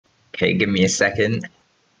Okay, give me a second.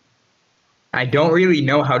 I don't really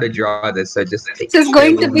know how to draw this, so just take This is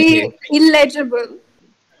going to be illegible.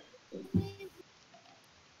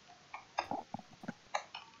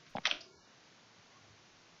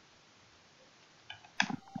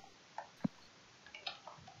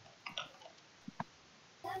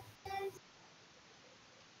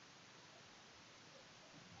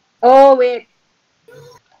 Oh wait.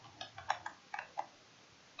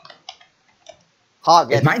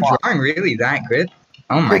 Is my drawing really that good?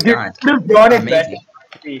 Oh my Dude, god. you drawn it better.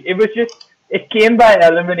 Amazing. It was just, it came by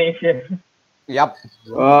elimination. Yep.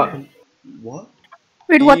 What?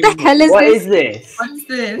 Wait, what the hell is What this? is this? What's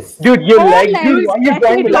this? Dude, your Four legs, legs, dude, why are you drawing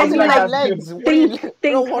definitely legs Doesn't like have that? legs. Wait, Dude,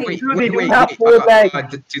 they don't have 4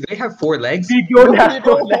 legs. do they have 4 legs? They don't have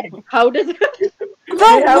 4 legs. How does it? Bro, They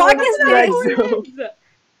have what only is 2 this? legs.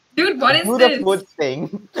 Dude, what is Do the this? foot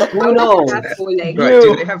thing. Who knows? Have 4 legs. Bro,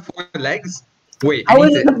 do they have 4 legs? Wait, I How need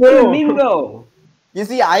is it to... a flamingo? You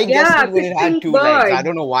see, I Yeah, guessed it when it had pink 2 legs. bird. I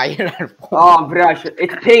don't know why it had 4. Oh, brush.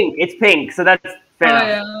 It's pink. It's pink. So that's fair. Oh,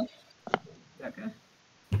 enough. yeah. Okay.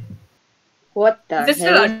 What the Is this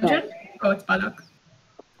hell? still is that? Arjun? Oh, it's Palak.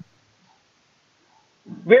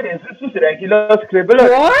 Wait, is this just regular scribble or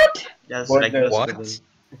What? Yes, What regular What? scribble.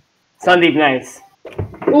 Sandeep, nice.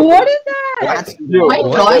 What is that? What? Dude, My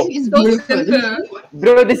what? drawing is So beautiful. simple.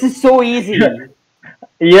 Bro, this is so easy.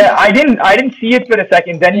 Yeah, I didn't see it for a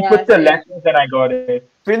second. Then he Yeah, put the same. letters and I got it.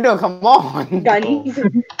 Pindo, come on. Guns.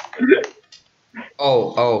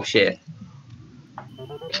 Oh, shit.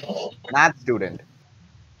 Math student.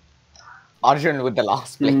 Arjun with the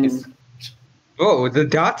last place. Oh, the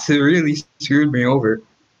dots really screwed me over.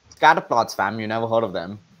 Scatterplots, fam. You never heard of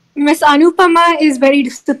them. Miss Anupama is very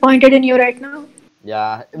disappointed in you right now.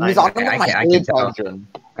 Yeah. Miss I Anupama can hates tell. Arjun.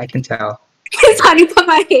 I can tell. Miss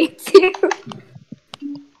Anupama hates you.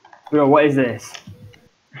 Bro, what is this?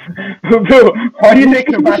 Bro, how do you say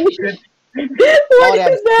chromatic? Sorry,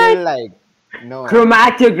 I'm is that? still like, no.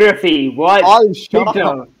 Chromatography. What? Oh, shut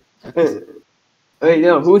up. Wait,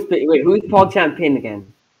 no. Who's Paul Champagne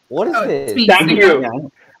again? What is Oh, this? it's me. Thank you. Yeah.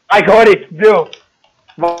 I got it, bro.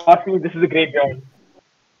 Watch me, this is a great drawing.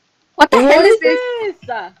 What the hell What is is this?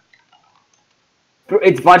 this? Bro,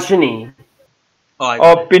 it's Varshini.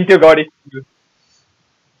 Oh, Pinto got it.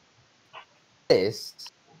 This?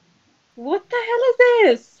 What the hell is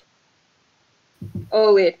this?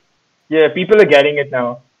 Oh wait. Yeah, people are getting it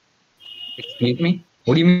now. Excuse me?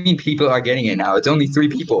 What do you mean people are getting it now? It's only 3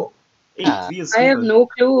 people. I have no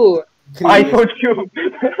clue. I thought you.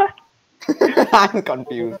 I'm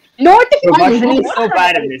confused. Notification. Varshini is so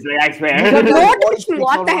bad at this, like, I swear. Notification,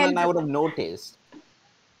 what the hell? I would have noticed.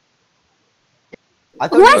 I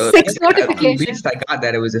Who has thought 6 At notifications? least I got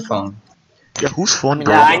that it was a phone. Yeah, whose phone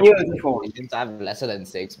Yeah, I knew it was a phone. since I have lesser than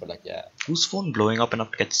 6, but like, yeah. Whose phone blowing up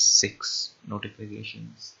enough to get 6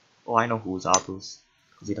 notifications? Oh, I know who's Abu's.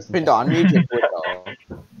 Because he doesn't Pinto, unmute your Twitter.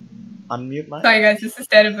 unmute mine. Sorry guys, this is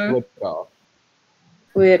terrible. Twitter.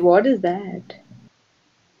 Wait, what is that?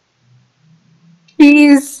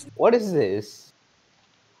 Please. What is this?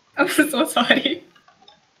 I'm so sorry.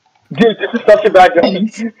 Dude, this is such a bad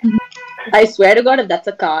drawing. I swear to God, if that's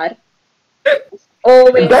a car.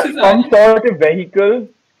 Oh wait. Is that some sort of vehicle?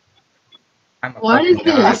 What is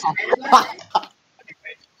this?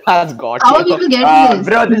 That's got How are people getting this?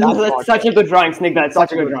 Bro, this is such a good drawing, Snigdha. It's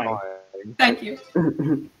such a good drawing. Thank you.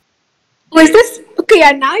 Who is this? Okay,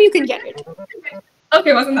 yeah, now you can get it.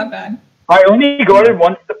 Okay, wasn't that bad. I only got it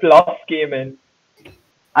once the plus came in.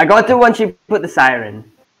 I got it when she put the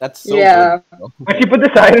siren. That's so Yeah. good. Bro. When she put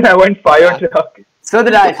the siren, I went fire truck. So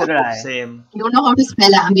did I, so did I. Same. You don't know how to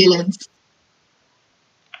spell ambulance.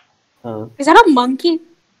 Is that a monkey?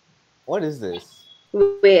 What is this?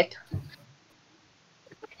 Wait.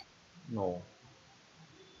 No.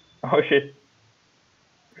 Oh shit.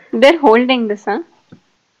 They're holding this, huh?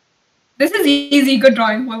 This is easy, good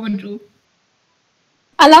drawing. What would you?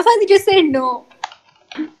 I love how they just say no.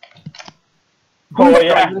 Oh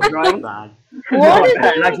yeah. Good drawing. Bad. What is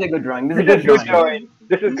That's that? actually a good drawing. This is a This is good good drawing. drawing.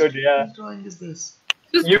 This is good, yeah. Whose drawing is this?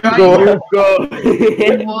 Just You drawing. go. Go.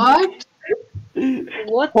 What?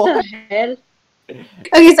 What the hell?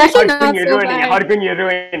 Okay, it's actually How not can you so ruin it? How bad. can you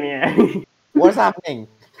ruin it? What's happening?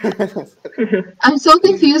 I'm so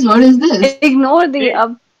confused. What is this? Ignore the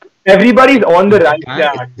up. Everybody's on the right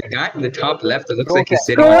track. The guy in the top left, it looks like he's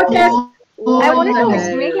sitting. Protest. Oh, I wanted to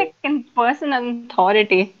the make hell? like in person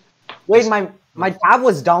authority. Wait, my tab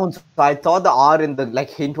was down, so I thought the R in the like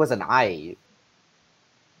hint was an I.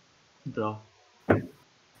 Bro.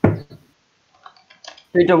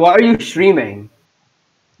 Peter, what are you streaming?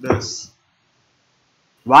 This.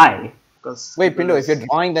 Why? Because. Wait, Pindo, if you're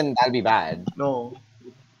drawing, then that'll be bad. No.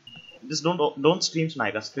 Just don't stream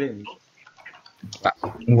Sniper, stream.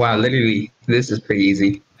 Wow, literally, this is pretty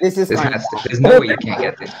easy. This is fine. There's no way you can't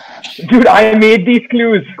get this. Dude, I made these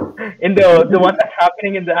clues in the one that's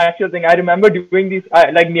happening in the actual thing. I remember doing these.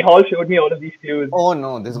 Like Nihal showed me all of these clues. Oh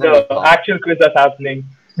no, this is gonna be The fun. actual quiz that's happening.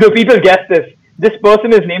 Do people guess this? This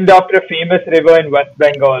person is named after a famous river in West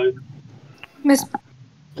Bengal. Miss.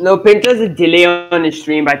 No, Pinter's a delay on his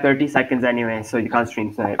stream by 30 seconds anyway, so you can't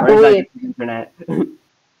stream tonight. Or is that the internet?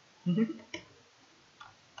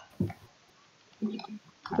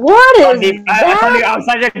 What is Sandeep, that? I'm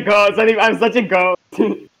such a ghost. Sandeep, I'm such a ghost.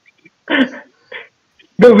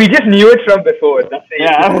 No, we just knew it from before. That's it.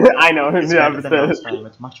 Yeah, I know. It's Yeah, better but than last still. time.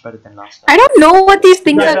 It's much better than last I time. don't know what these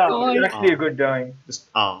things are It's called. actually a good drawing. Just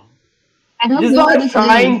I don't This is know what what I'm this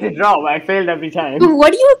trying is. to draw, but I failed every time.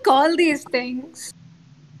 What do you call these things?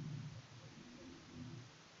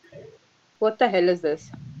 What the hell is this?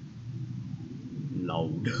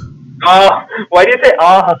 loud. Why do you say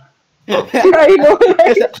ah? I know.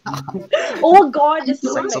 Oh god, this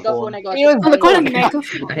is a megaphone. I got. Oh, they call a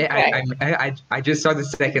megaphone. I just saw the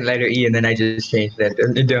second letter E and then I just changed that.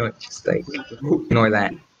 Don't just like ignore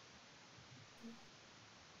that.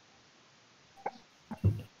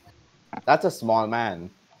 That's a small man.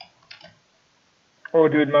 Oh,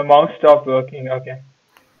 dude, my mouse stopped working. Okay.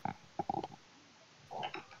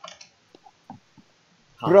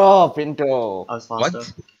 Bro, Pinto. I was faster.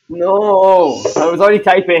 What? No, I was already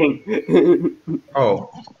typing. Oh.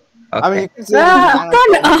 Okay. I mean, you can say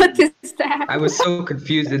What on earth is that? I was so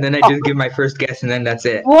confused and then I just give my first guess and then that's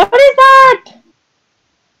it. What is that?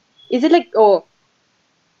 Is it like oh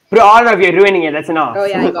Bro, all of you are ruining it. That's enough. oh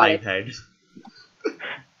yeah I got Five it. head.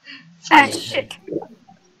 Ah, shit.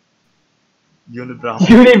 Unibrow.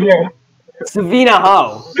 Unibrow. Savina,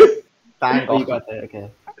 how? Thank Oh, you God. got that. Okay.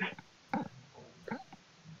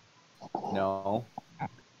 No.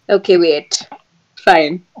 Okay, wait.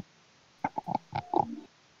 Fine.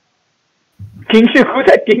 Kingshuk, who's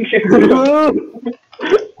that Kingshuk?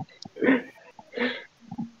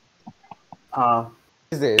 What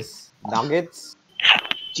is this? Nuggets?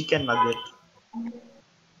 Chicken nugget.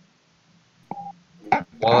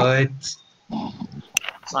 What?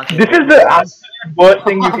 This is the absolute worst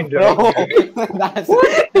thing you can do. That's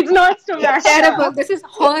It's not so bad. Terrible. This is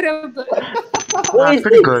horrible. It's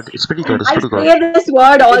pretty good. It's pretty good. It's I pretty good. say this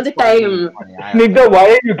word all the time. Snigdha,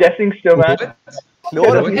 why are you guessing Stomat?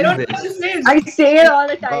 What I is don't know what this? this is. I say it all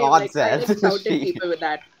the time. God Like, I said. like shouted people with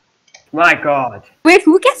that. My God. Wait,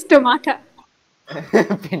 who gets tomato?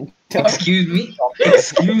 Pinto. Excuse me?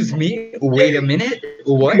 Excuse me? Wait a minute?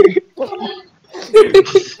 What?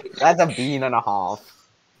 That's a bean and a half.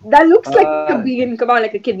 That looks like a bean. Come on,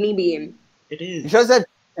 like a kidney bean. It You is. should have said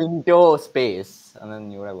Pinto space, and then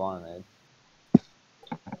you would have won it.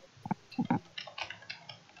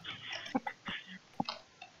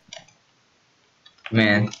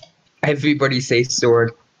 Man, everybody say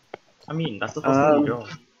sword. I mean, that's the first thing you draw.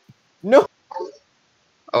 No.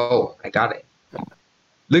 Oh, I got it.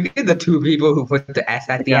 Look at the two people who put the S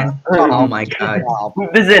at the Yeah. end. Oh my god.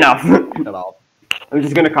 This is enough. Shut up. I'm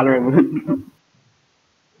just gonna color him.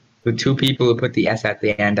 The two people who put the S at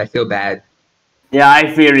the end. I feel bad. Yeah,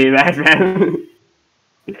 I feel really bad, man.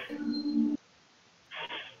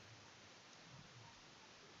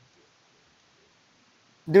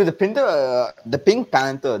 Dude, the Pinto, the Pink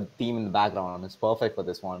Panther theme in the background is perfect for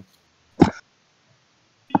this one.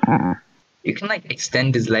 You can like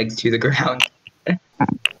extend his legs to the ground.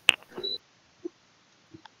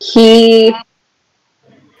 He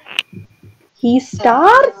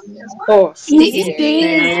stars? Oh, He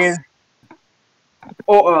stays.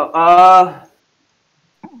 Oh,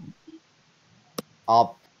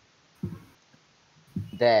 Up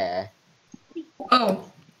there. Oh,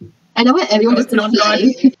 I know what everyone Oh, is it's not not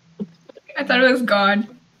God. I thought it was God.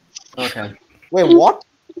 okay. Wait, what?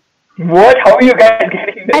 What? How are you guys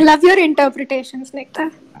getting I this? love your interpretations,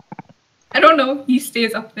 Nikta. I don't know. He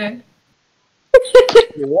stays up there.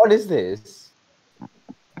 Wait, what is this?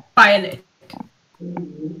 Pilot.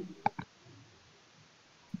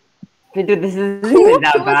 Dude, this isn't even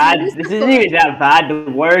that bad. This isn't even that bad. The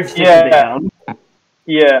words just Yeah. down.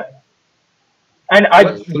 Yeah. And I,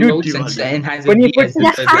 What dude, floats and has a when you V put as The the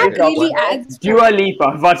hat third really letter. adds. Dua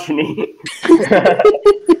Lipa, Vachini.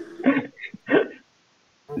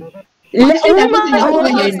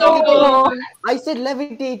 Oh I said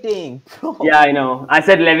levitating. Bro. Yeah, I know. I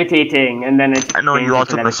said levitating, and then it. I know you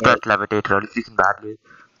also changed misspelled to levitator speaking badly.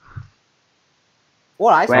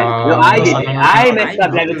 What I said? Well, no, I did it. I messed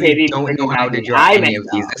up really levitating. don't know how to draw I any messed of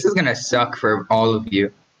these. up. This is gonna suck for all of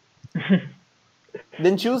you.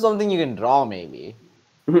 Then choose something you can draw, maybe.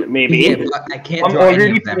 Maybe. Yeah, but I can't I'm draw any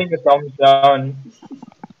already of them. putting a thumbs down.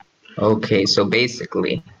 Okay, so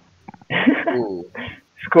basically, Ooh.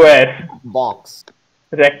 Square. Box.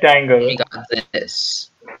 Rectangle. we got this.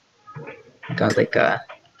 Got like a.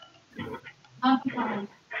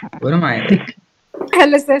 What am I like?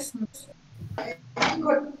 hell is this?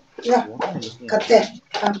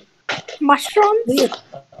 Mushrooms? Sir,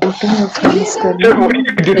 what are you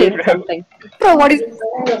doing? Something. Bro, what is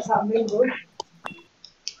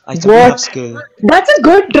I think we have skill. That's a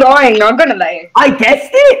good drawing, not gonna lie. I guessed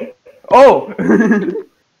it. Oh.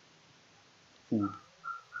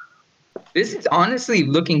 This is honestly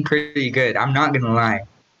looking pretty good. I'm not gonna lie.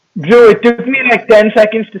 Bro, it took me like 10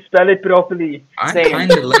 seconds to spell it properly. I'm Same.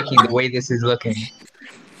 kind of liking the way this is looking.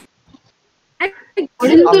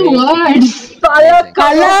 What is the word?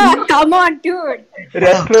 color? Come on, dude.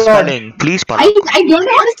 Restaurant. Spelling, please spell. I don't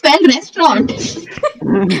know how to spell restaurant.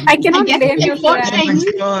 I cannot guess blame you it's for not that.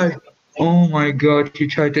 Chinese. God. Oh my god, you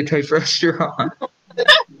tried to type restaurant.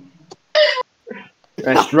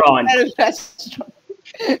 Restaurant.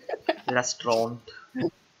 Restaurant.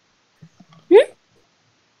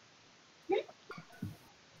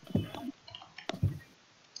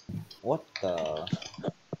 What the?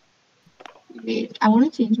 Wait, I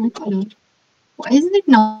want to change my color. Why is it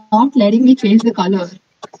not letting me change the color?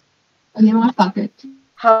 Okay, what? Fuck it.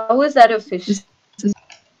 How is that a fish?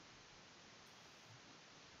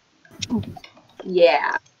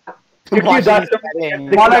 Yeah. If that's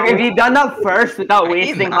Pollock, if you've done that first without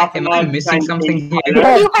wasting half am I missing something here? You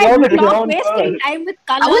Draw guys the not ground wasting first. time with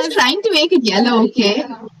I colors. was trying to make it yellow, okay?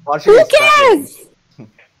 Who cares?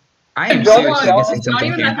 I am Draw seriously the missing Not something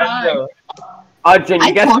even here. that hard. Arjun, I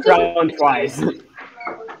you guessed thought it- round twice.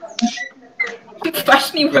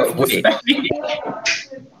 Questioning Bro, what's wait. spelling.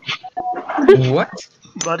 What?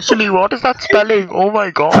 Actually, what is that spelling? Oh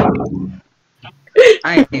my god.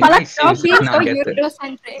 I Palak, stop seriously being so cannot get this.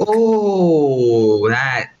 Eurocentric. Oh,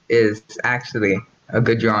 that is actually a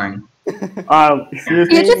good drawing. Excuse You're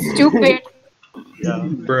me? just stupid. Yeah.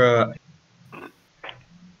 Bruh.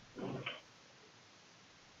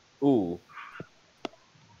 Ooh.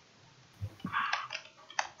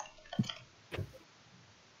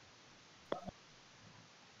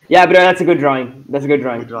 Yeah, bro, that's a good drawing. That's a good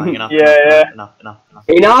drawing. Good drawing. Enough. Yeah, yeah. Enough. Enough.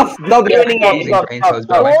 Enough! Stop ruining Using it! brain cells,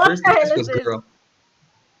 bro. My What first the guess hell was is this? girl.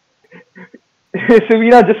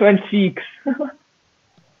 Savina just went cheeks.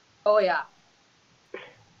 Oh yeah.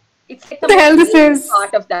 It's like What the hell this is?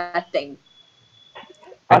 part of that thing.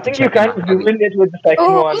 I think you kind of ruined it with the second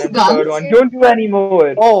Oh, one who's and the third guns? one. Don't do any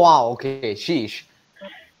more. Oh wow. Okay. Sheesh.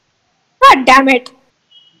 God damn it.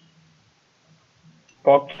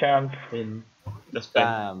 Pop champ. In the spell.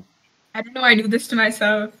 Damn. I don't know, I do this to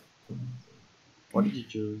myself. What did you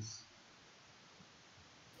choose?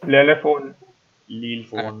 Lelephone. Lil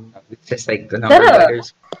phone. It's just like the number of Shut up.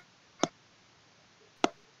 letters.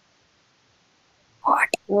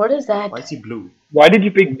 What is that? Why is he blue? Why did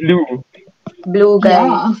you pick blue? Blue guy.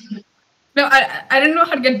 Yeah. No, I didn't know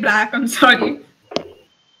how to get black, I'm sorry.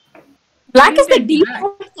 Black is the Black.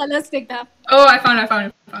 default color sticker. Oh, I found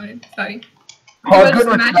it. Sorry. How Because good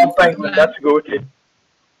was matching Stop Penguin? black. That's goated.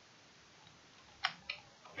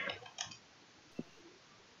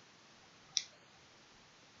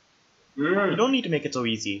 You don't need to make it so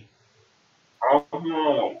easy.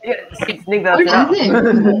 Sneak that What out. is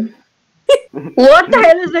it? What the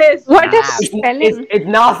hell is this? What is Nah. spelling? It's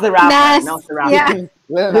Nas the rapper. Nas. Nas the rapper. Yeah. Dude,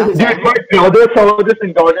 my brother saw this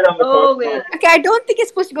and got it on the Oh first wait. Okay, I don't think it's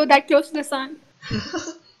supposed to go that close to the sun.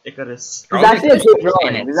 Icarus. It's actually a good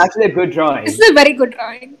drawing. minutes. It's actually a good drawing. This is a very good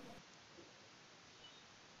drawing.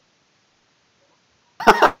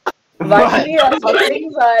 Actually, your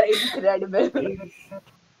spellings are incredible.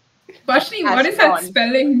 Questioning, what is that Astron.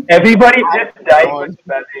 spelling? Everybody just died with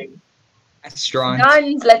spelling. Strong.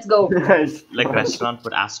 Guns, let's go. Like restaurant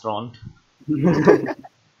but Astron.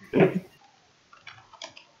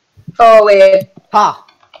 Oh wait. Ha.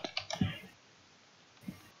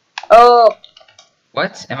 Oh.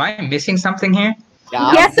 What? Am I missing something here?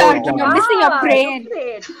 Yeah. Yes, sir. You're missing a brain.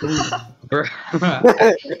 Wait. Bruh.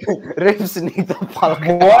 Rips need the What?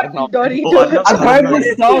 Dorito. I've heard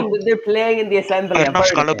this song that they're playing in the assembly. I've Arnav's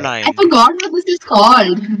heard it. colorblind. I forgot what this is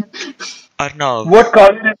called. Arnav. What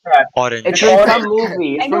color is that? Orange. It's from some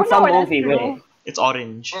movie. It's I from don't know some what else movie. to Wait. do. It's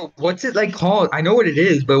orange. Bro, what's it like called? I know what it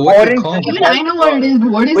is, but what's it Orange. called? Even I know what it is, but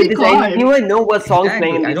what is Wait, it does called? anyone know what song's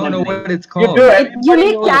playing in Exactly. the I don't know assembly? what it's You called. do it. You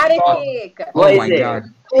need carrot cake. What Oh is my it? god.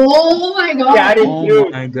 Oh my god. Carrot Oh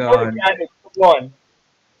juice. my Oh, god. carrot. Come on.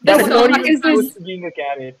 That This was song not even is close this. to being a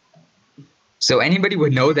carrot. So anybody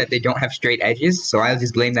would know that they don't have straight edges, so I'll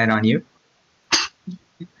just blame that on you.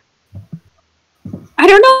 I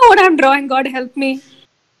don't know what I'm drawing. God help me.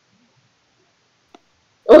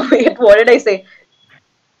 Oh wait, what did I say?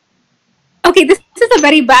 Okay, this is a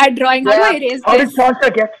very bad drawing. How do I erase How did this? Sasha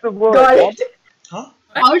get the word? Got it. Huh?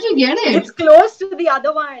 How did you get it? It's close to the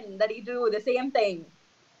other one that you do, the same thing.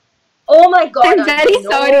 Oh my god. I'm very no.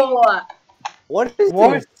 sorry. What is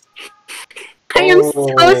What? this? I am so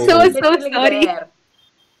Literally sorry. there.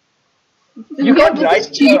 You can't This is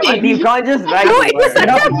write cheating. You can't just write No, the it was word. such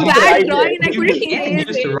a You bad tried drawing it. and I You couldn't can't erase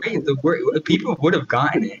just it. write the word. People would have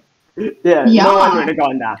gotten it. Yeah, Yeah. no one would have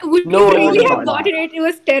gone that. Would No you one really would have have gotten it? It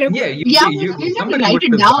was terrible. Yeah, Yeah, but you have to somebody write would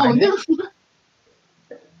it have down. gotten it.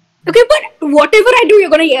 Okay, but whatever I do, you're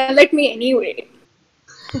gonna yell at me anyway.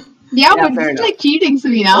 Yeah, Yeah, but fair this is enough. like cheating,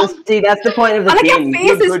 Serena. See, that's the point of the Like your game. You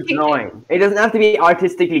face do is good cheating. drawing. It doesn't have to be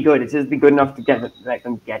artistically good. It's just be good enough to get it, let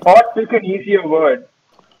them get it. Or pick an easier word.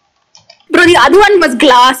 Bro, the other one was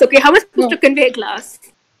glass. Okay, how am I supposed to convey glass?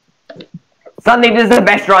 Something, this is the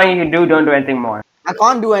best drawing you can do. Don't do anything more. I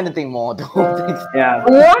can't do anything more though. Yeah.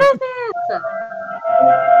 What is this?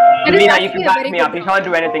 That is Lena, you actually can a back very me good up. You drawing. can't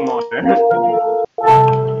do anything more.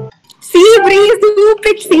 Sea breeze, who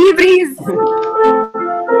picked sea breeze?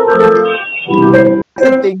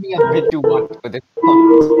 I'm thinking a bit too much for this.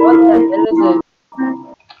 What the hell is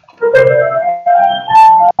it?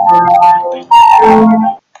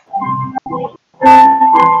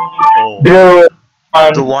 Oh, Dude,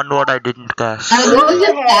 the one word I didn't guess. And this is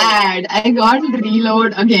just sad. I got to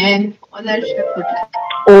reload again. All that shit.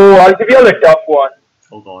 oh, I'll give you all a tough one.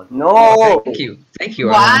 Oh god. No. Thank you. Thank you.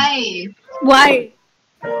 Alan. Why? Why?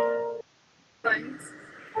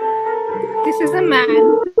 This is a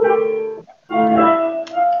man.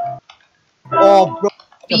 Oh, bro.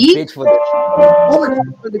 A Speak? bitch for this.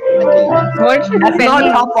 What's the That's not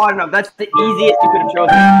spelling? tough far enough. That's the easiest you could have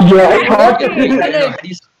chosen. Yeah, it's hard to I don't know how do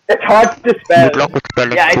you It's hard to spell. Good luck with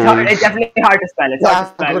spelling. Yeah, it's, hard, fools. it's definitely hard to spell. It's hard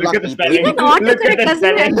to spell. Good Look at luck, the people. spelling. Even Look at autocorrect the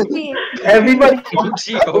doesn't spelling. help me. Everybody.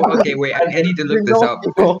 Gee, oh, okay, wait. I need to look this up.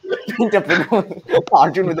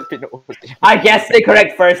 Arjun with a pin. I guessed it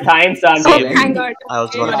correct first time, so I'm Oh, game. thank God. I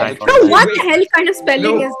also got a Yeah. type Bro, on what Wait. the hell kind of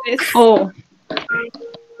spelling No. is this? Oh,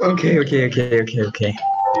 Okay.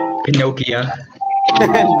 Pinocchio.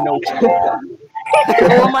 No.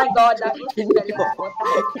 Oh my god, that was spelling. What the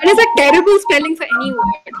heck? That is a terrible spelling for any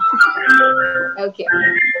word. Okay.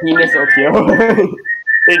 Penis Okio.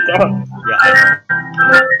 Yeah.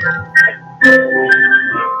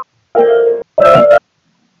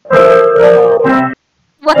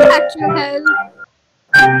 What the actual hell?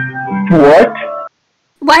 What?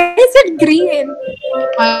 Why is it green?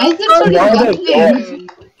 Why is it so disgusting?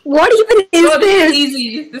 What even is Oh, this is this?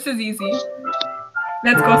 easy. This is easy.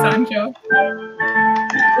 Let's go, Sancho.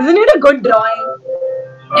 Isn't it a good drawing?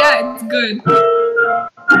 Yeah, it's good.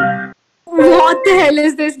 What the hell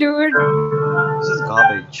is this, dude? This is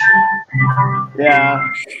garbage. Yeah.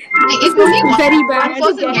 Like, if only Very one bad.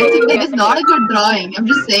 person gets it, then it's not a good drawing. I'm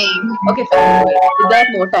just saying. Okay, fine. Wait. Is there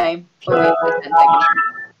more time? Oh, wait, wait 10 seconds.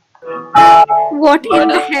 What in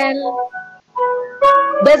the hell?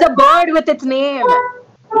 There's a bird with its name.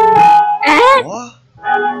 Eh? What?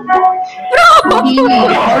 Bro! Kiwi.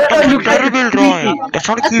 That's a terrible drawing. That's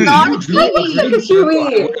not a That's kiwi. not a kiwi.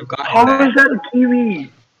 Kiwi. How is that a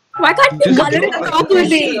kiwi? Why can't you Just color it draw a properly?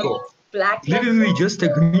 green circle. Black. Literally just a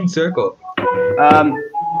green circle.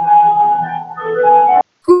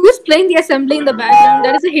 Who's playing the assembly in the background?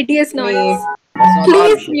 That is a hideous noise.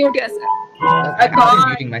 Please mute yourself. I'm only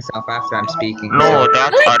muting myself after I'm speaking. No,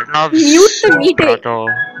 that's Arnav's Mute the meeting.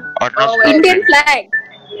 brother. Arnav's wait. Indian flag.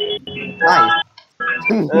 Nice.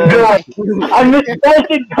 I misspelled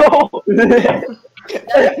it though. That's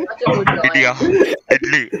such a good drawing. India.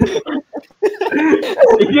 Italy.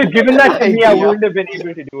 If you'd given that to me, I wouldn't have been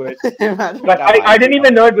able to do it. But I didn't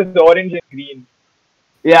even know it was orange and green.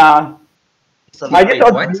 Yeah. I just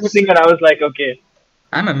saw What? the blue thing and I was like, okay.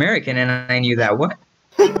 I'm American and I knew that. What?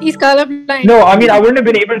 He's colorblind. No, I mean I wouldn't have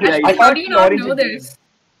been able to. I How can't do you see not orange know and green. this?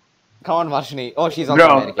 Come on, Varshini. Oh, she's also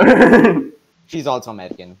Bro. American. She's also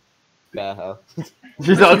American. Bear her.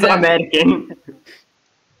 She's also American.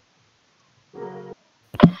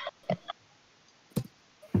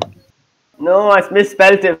 No, I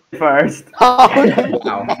misspelled it first. Wow.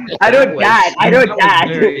 I don't dad. I don't that was dad.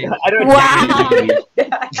 very- I don't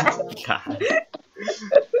Wow.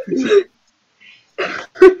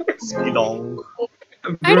 Long.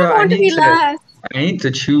 I don't want to be last. I need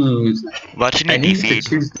to choose. Watching I it need to feed.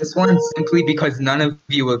 choose this one simply because none of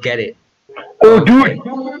you will get it. Oh, dude.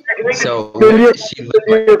 So what does she look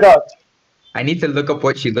like? Look up. I need to look up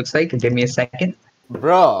what she looks like. Give me a second.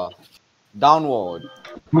 Bro. Downward.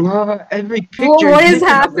 Every Whoa, picture. what is different.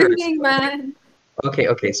 happening, man?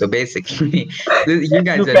 Okay. So basically, you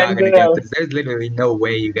guys are not gonna get this. There's literally no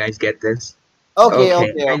way you guys get this. Okay.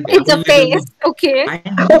 It's a face. Okay. I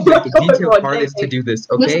need like a detailed artist to do this.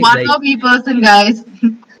 Okay. Just one more person, guys.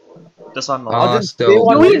 Just one more. So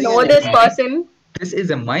Do we know this person? this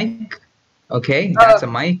is a mic. Okay, that's a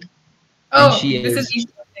mic. Oh, and she this is is easy.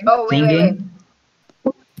 Oh, wait. singing.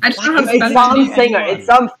 I just don't have It's some singer. It's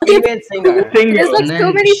some female singer. There's like And so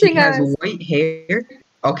then many she has singers. white hair.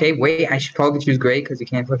 Okay, wait, I should probably choose gray because you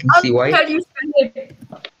can't fucking see white. How do you spell it?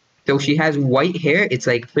 So she has white hair. It's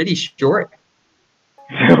like pretty short.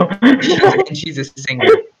 And she's a singer.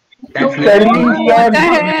 That's Celine What the Dion.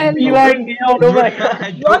 hell? Celine Dion. Oh my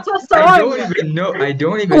god. What's her I song? don't even know. I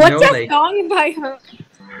don't even What's know. that Like, song by her?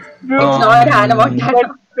 It's not Hannah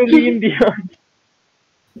Montana. Celine Dion.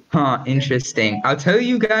 Interesting. I'll tell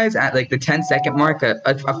you guys at like the 10-second mark. At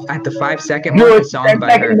the 5-second No, mark, a it's song 10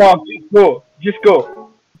 by her. second mark. Just go.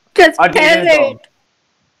 Just I'll tell give it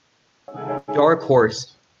it. Dark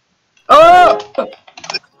Horse. Oh!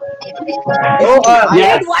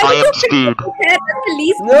 Yes. Why did you pick that? That's the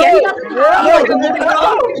least No.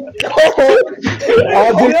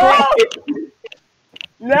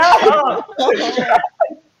 No.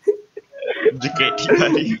 The Katy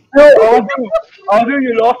Perry. No, Audrey,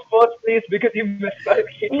 you lost first place because you misspelled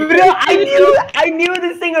Katy. Bro, I knew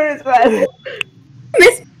the singer as well.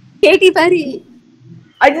 Miss Katy Perry.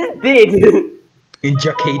 I just did.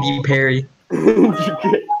 Katy Perry.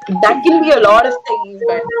 That can be a lot of things,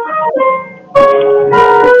 but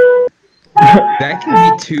That can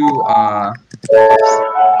be too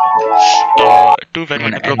Two very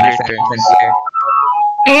I'm gonna end inappropriate this things. sentence here.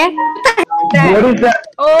 What is that?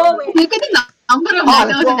 oh wait. Look at the number of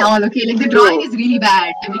letters and all, okay? Like the drawing is really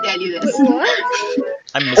bad, let me tell you this.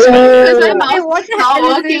 I'm misspelling. Because my Hey, mouse what is the not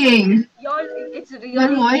hell is this? working. Y'all, it's Your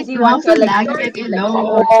really voice easy mouse once is you're like, lagging you're like like,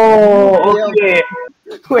 low. Oh, okay.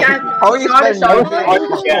 Wait, how you Not a spell short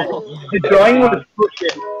no? The drawing was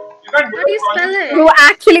pushing. How do you spell it? No,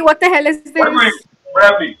 actually, what the hell is this?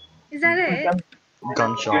 Is that it?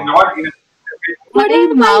 Gunshot. What My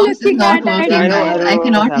am I mouse is looking not at? working, I know, guys. I I know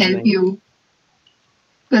cannot what's help happening. you.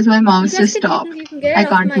 Because my mouse just You stopped. can get I it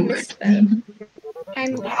off can't my do it.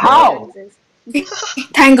 misspell. How?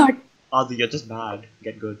 Thank God. Adi, you're just bad.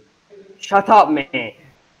 Get good. Shut up, man.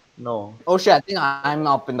 No. Oh shit, I think I'm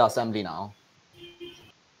up in the assembly now.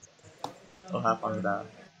 Oh, have fun with that.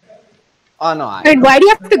 Oh no, I. Wait, why do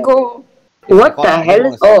you have to go? what the hell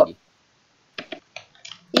is? Oh,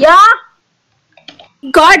 yeah.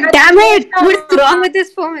 God damn it! What's wrong with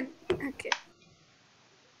this phone? Okay.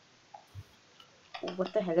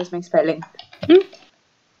 What the hell is my spelling?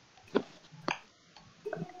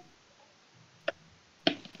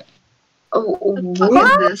 Oh, What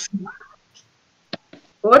what? is this?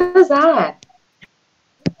 What is that?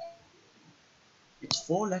 It's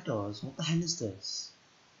 4 letters. What the hell is this?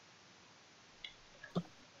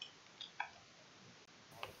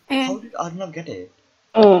 How did Arnav get it?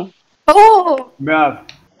 Oh. Oh! Bruv.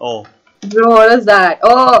 Oh, Bro, what is that?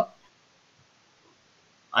 Oh,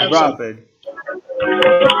 I'm Bruh. stupid.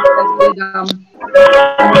 that's really dumb.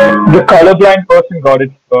 The colorblind person got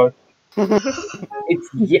it first. It's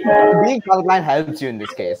yeah. Being colorblind helps you in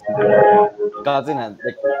this case. Cousin has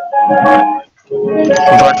like.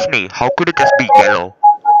 Gunny, how could it just be yellow?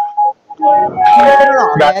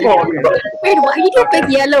 That's all. Wait, why did you pick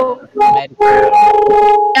yellow?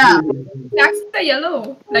 Yeah. That's the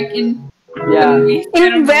yellow. Like in. Yeah.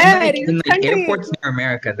 In where? Like, In in the like country? airports near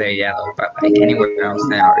America, they're yellow, but like anywhere else,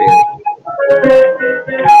 they're not really.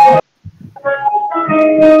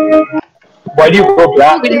 Why do you go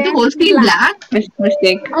black? But is the whole screen black?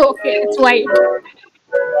 Mistake. Okay, it's white.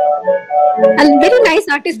 A very nice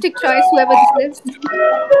artistic choice, whoever this is.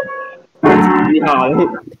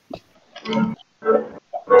 Yeah.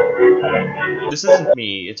 This isn't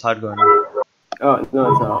me. It's Hargun. Oh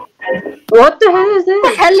no, it's not. What the hell is What the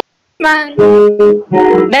this? hell, man?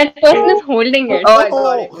 That person is holding it. Oh, I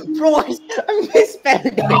got it. Bro, I misspelled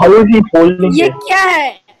it. How is he holding ये it? क्या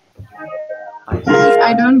है?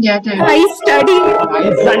 I don't get it. Are you studying?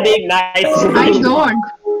 It's Sunday night. I don't.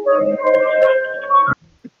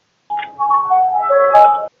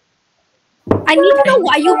 I need to know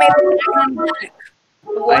why you made the background black.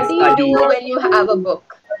 What do you do when you have a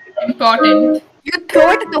book? Important. You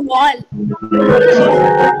throw it at the wall.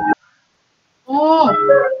 Oh,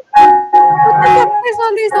 What the heck is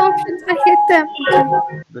all these options? I hate them.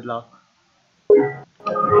 Good luck.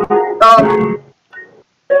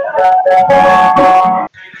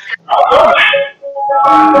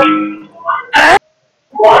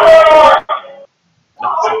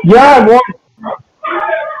 Yeah, what?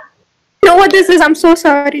 Know what this is? I'm so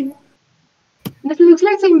sorry. This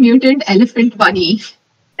like some mutant elephant bunny.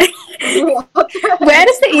 Where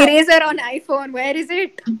is the eraser on iPhone? Where is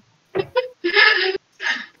it?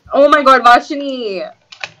 Oh my god, Vashini.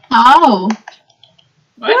 How?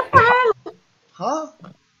 What the hell? Huh?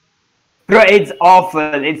 Bro, it's awful.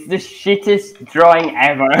 It's the shittest drawing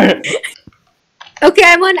ever. Okay,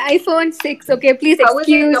 I'm on iPhone 6. Okay, please How is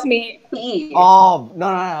it excuse a me. P? Oh,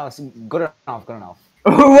 no. It's good enough, good enough.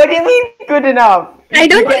 What do you mean good enough? I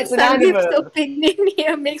don't You get think it's an Sandeep's animal. opinion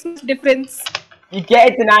here makes much difference. You get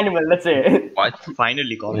it's an animal, that's it. What?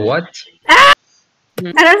 Finally got it. What? I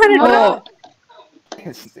don't know how to draw.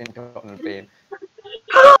 This is internal pain.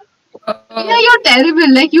 Yeah, you're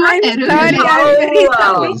terrible. Like, you are terrible. Sorry, I'm very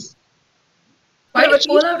sorry. Why do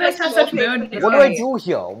polar bears have such weird What do I do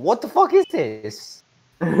here? What the fuck is this?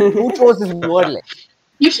 Who chose this word list?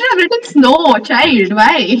 You should have written snow, child.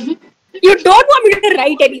 Why? You don't want me to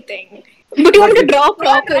write anything, but you want me to draw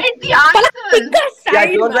proper. Write the answer. Yeah,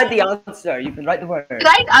 don't write the answer. You can write the word.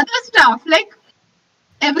 Write other stuff, like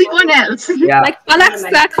everyone else. Yeah. Like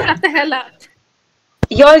Palak, shut the hell up.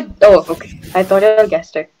 You're. Oh, okay. I thought you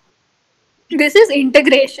guessed it. This is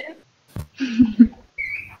integration.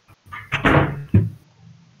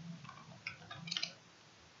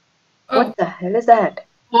 What the hell is that?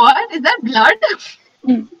 What? Is that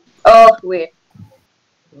blood? Oh, wait.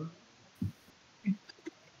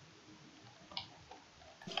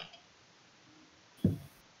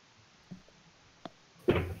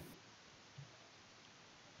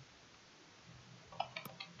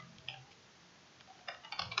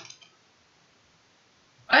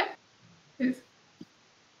 What? Is-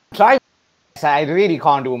 Try. I really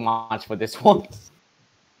can't do much for this one.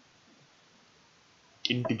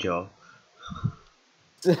 Integer.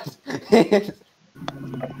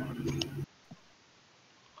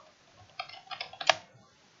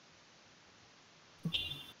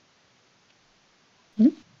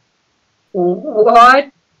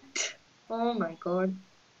 What? Oh my god.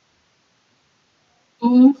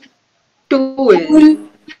 Ooh. Tool.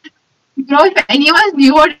 Bro, if any of us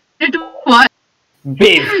knew what it was.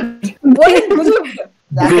 Bib. What is good?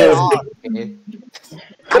 That's not okay.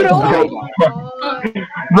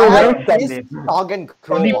 No, what is that? This dog and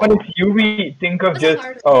crow. Only when it's UV, think of just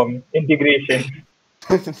integration.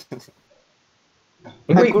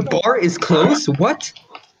 Wait, bar is close? What?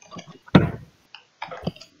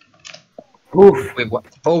 Oof. Wait, what?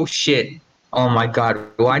 Oh shit. Oh my god.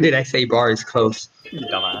 Why did I say bar is close?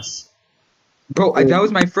 Dumbass. Bro, that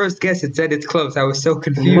was my first guess. It said it's close. I was so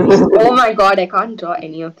confused. Oh my god, I can't draw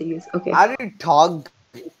any of these. Okay. I did tog,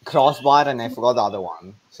 crossbar, and I forgot the other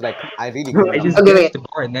one. So like, I really. I just Okay, guessed wait. the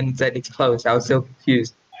bar and then it said it's close. I was so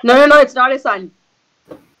confused. No, it's not a sun.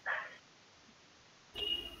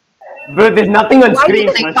 Bro, there's nothing on Why screen.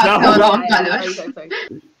 did they cut the wrong color? Sorry.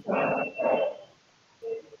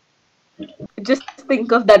 Just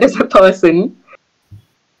think of that as a person.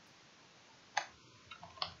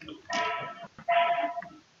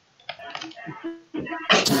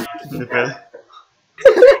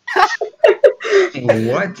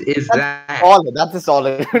 What is that? Solid. That's a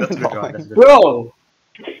solid. That's good draw. That's good. Bro.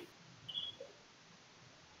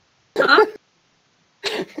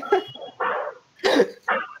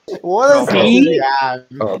 What is See? that?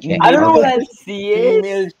 Okay. I don't know what else C is.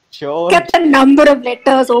 Female show. Get the number of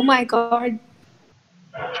letters. Oh my god.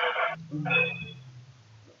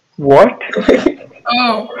 What?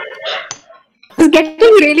 Oh. It's getting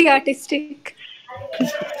really artistic.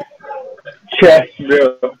 Chess,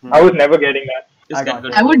 bro. I was never getting that. Just get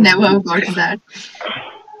good. I would never have gotten that.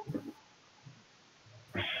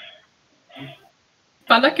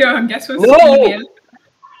 Palak, your guess was No. female.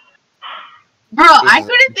 Bro, I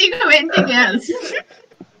couldn't think of anything else.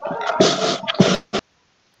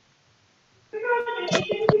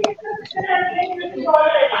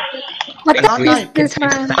 What the Thanks, fuck is Lee. this,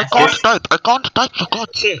 man? I can't type. I can't type for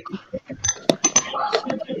God's sake.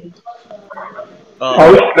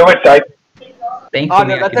 I was slow at type. Thankfully, Oh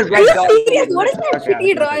no, I that's can a Are red you dot. serious? What is that Okay, shitty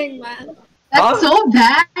okay. drawing, man? That's so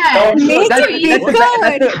bad. Make That's it bigger.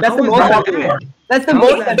 that's the How is most that I'm doing. bad? That's the How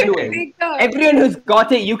most is that I'm bad? doing. Bigger. Everyone who's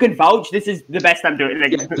got it, you can vouch. This is the best I'm doing.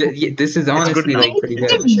 Like, This is honestly like pretty good.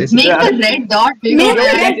 This Make is, the red dot bigger. Make the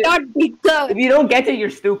Yeah. red dot bigger. if you don't get it, you're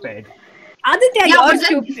stupid. Aditya, Yeah, you're but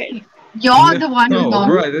then- stupid. You're the one who's no, not.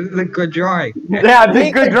 bro, this is a good drawing. Yeah, this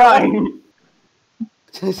is good drawing.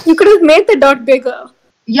 You could have made the dot bigger.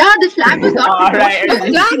 Yeah, the flag was not Alright. The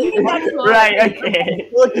proportional. flag is that small. Right, okay.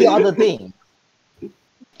 What's the other thing?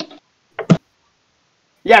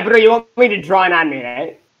 Yeah, bro, you want me to draw an anime,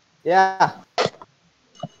 right? Yeah.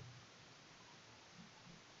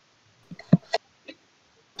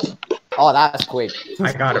 Oh, that's quick.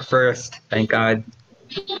 I got it first. Thank God.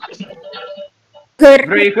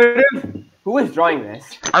 Bro, you could have. Who was drawing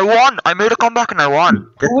this? I won. I made a comeback and I won.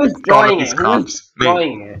 Who was drawing it? Who was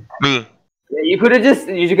drawing it? Me. Yeah, you could have just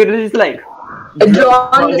like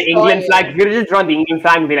Drawn the England flag. You could have just drawn the England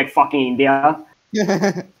flag and be like fucking India.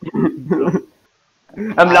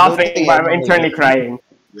 I'm laughing, but I'm internally crying.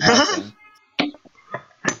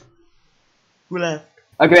 Who left?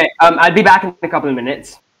 Okay, I'll be back in a couple of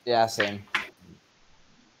minutes. Yeah, same.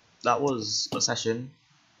 That was a session.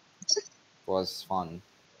 Was fun.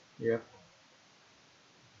 Yeah.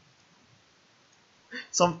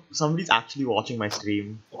 Somebody's actually watching my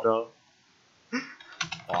stream, bro.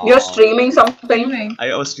 Wow. You're streaming something?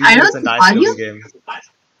 I was streaming this entire Solo game.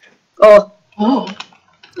 Oh. Oh.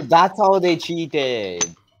 That's how they cheated.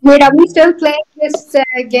 Wait, are we still playing this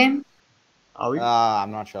game? Are we?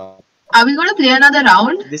 I'm not sure. Are we gonna play another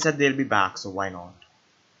round? They said they'll be back, so why not?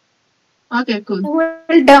 Okay, cool.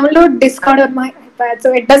 We'll download Discord on my iPad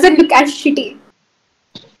so it doesn't look as shitty.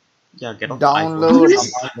 Yeah, get on Download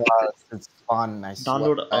the Among Us. It's fun. I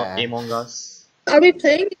Download swear. Among Us. Are we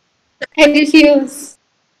playing? I refuse.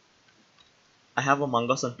 I have Among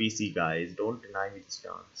Us on PC, guys. Don't deny me this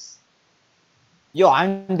chance. Yo,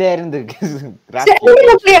 I'm there in the rap I'm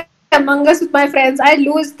gonna play Among Us with my friends. I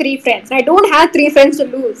lose 3 friends. I don't have 3 friends to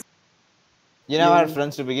lose. You never had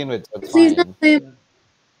friends to begin with, so it's Please fine. don't play.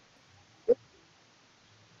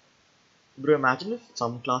 Bro, imagine if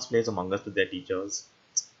some class plays Among Us with their teachers.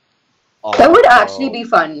 Oh, That would actually be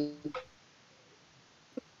fun.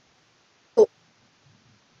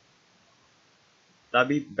 That'd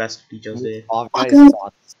be best teachers day.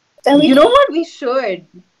 You know what we should?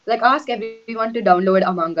 Like, ask everyone to download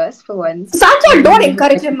Among Us for once. Sancha, don't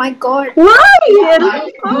encourage him, my god. Why?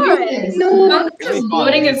 No. It's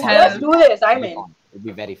boring as hell. Let's do this, I'm in. It'd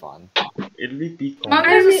be very fun. It'll be peak. Among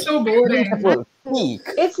Us is so boring. Peak.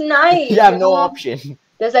 It's nice. You have no option.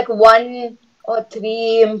 There's like 1 or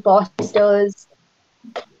 3 imposters.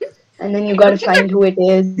 And then you gotta find who it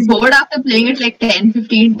is. Bored after playing it like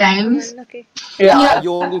 10-15 times. Okay. Yeah,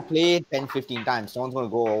 you only play it 10-15 times. No one's gonna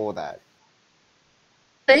go over that.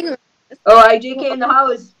 Oh, IJK in the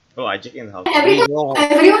house. Oh, IJK in the house.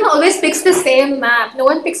 Everyone always picks the same map. No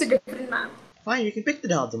one picks a different map. Fine, you can pick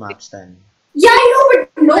the other maps then. Yeah, I know,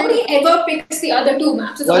 but nobody ever picks the other 2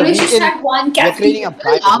 maps. It's always just that one cafe.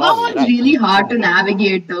 Lava was really hard to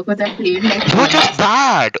navigate though, because I played like. It was just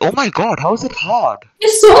bad. Oh my god, how is it hard?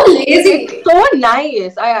 You're so lazy. It's so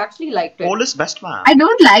nice. I actually liked it. Pole is best map. I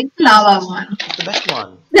don't like the lava one. The best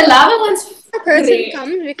one. The lava one's person great.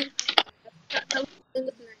 comes, we can.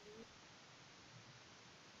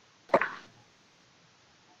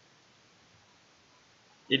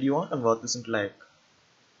 Did you want to convert this into like,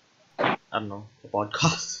 I don't know, a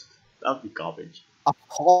podcast? That'd be garbage. A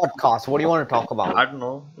podcast? What do you want to talk about? I don't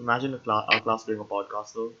know. Imagine our class doing a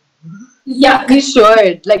podcast though. Yeah, we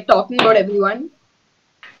should. Like, talking about everyone.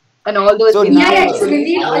 And all those So things. Yeah, yeah, just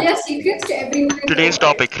reveal all your secrets to everyone. Today's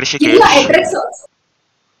topic, Give your Rishikesh. address also.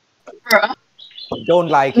 Don't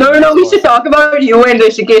like No, it. no, we should talk about you and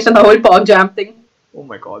Rishikesh and the whole Pog Jam thing. Oh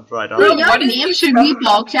my god, bro, I don't Bro, know. your name should be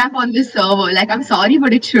PogChamp on this server. Like, I'm sorry,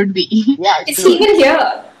 but it should be. Yeah, It's even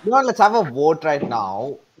here. You know, let's have a vote right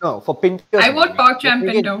now. No, for Pinto. I vote PogChamp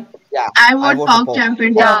Pinto. Yeah. I vote for PogChamp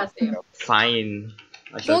Pinto. Yeah. Fine.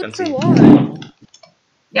 I shall Vote for concede. what?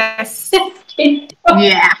 Yes.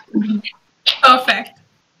 Yeah. Perfect.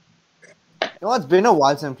 You know, it's been a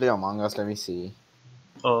while since I played Among Us. Let me see.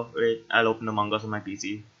 Oh, wait, I'll open Among Us on my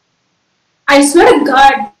PC. I swear to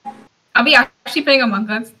God. Are we actually playing Among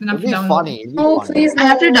Us? Then I have It'd to be download funny. it. It'd be Oh, funny. please. I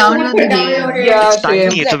have to download the game. Yeah, It's tiny,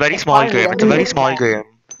 same. it's a very small game. It's a very small game.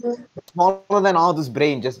 Smaller than all this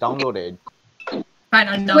brain. Just download it. Fine,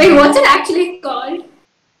 I'll download Wait, it. what's it actually called?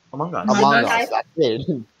 Among Us. Among Us. Us. That's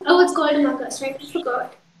it. Oh, it's called Among Us, right? I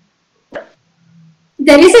forgot.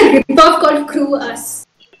 There is a ripoff called Crew Us.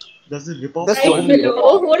 Does it rip off? That's Right totally below.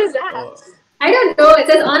 Oh, what is that? I don't know. It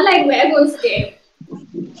says online werewolf game.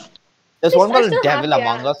 There's one I called still have Devil the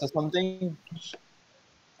Among app. Us or something.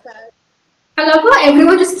 I love how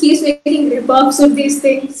everyone just keeps making ripoffs of these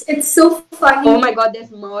things. It's so funny. Oh my god,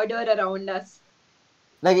 there's murder around us.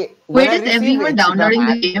 Like, Wait, when I is receive everyone Instagram downloading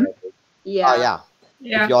the ads- game? Yeah. Oh, yeah.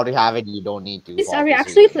 Yeah. If you already have it, you don't need to. Are we obviously.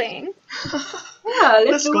 actually playing? Yeah,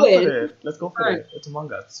 let's do go it. for it. Let's go for Fine. it. It's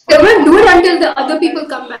Among Us. They will do it until the other people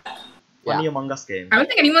come back. Funny Yeah. Among Us game. I don't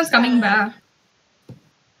think anyone's coming back.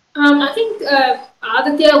 I think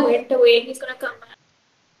Aditya went away. He's gonna come back.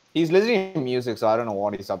 He's listening to music, so I don't know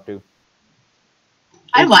what he's up to.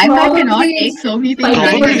 My Wi-Fi Probably cannot take so many things Probably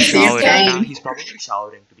running at the Probably same showering. time. He's probably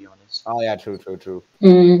showering, to be honest. Oh, yeah, true.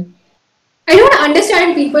 Mm. I don't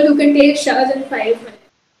understand people who can take showers in 5 minutes.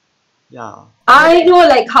 Yeah. I know,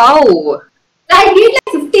 like how? I need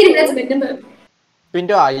like 15 minutes minimum.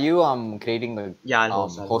 Pinto, are you creating the Yeah, I'll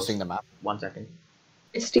host. hosting the map? 1 second.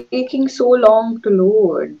 It's taking so long to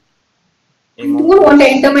load. I don't want to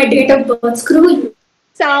enter my date of birth. Screw you.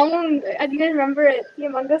 Sound. I didn't remember it. The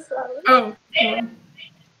Among Us sound. Oh.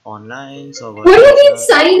 Online server. What do you mean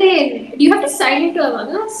sign in? Do you have to sign into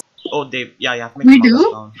Among Us? Oh, you have to make We an do?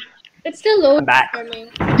 account. It's still loading back. for me.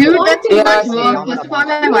 Dude, that's too Yeah, much I work. see. First of all,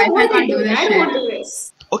 my Wi-Fi can't do this I don't want shit. to do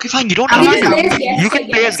this. Okay, fine. You don't I have will to. play as guest, You can I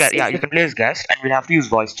play as guess. guest. Yeah, you can play as guest, and we'll have to use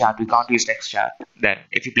voice chat. We can't use text chat. Then,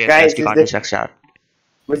 if you play as Guys, guest, you is can't this- use text chat.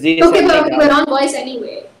 Was the Okay, assembly but we're done? on voice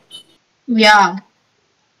anyway. Yeah.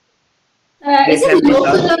 Is it assembly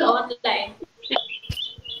local done? or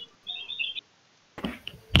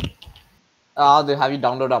online? Have you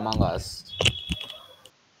downloaded Among Us?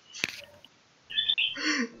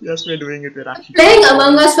 Yes, we're doing it. We're actually Playing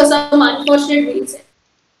Among Us for some unfortunate reason.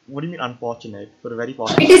 What do you mean unfortunate? For a very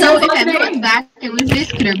fortunate. It is So if unfortunate. everyone's back, it was just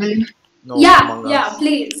scribble. No, Yeah, Among yeah, Us.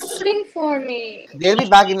 please. Loading for me. They'll be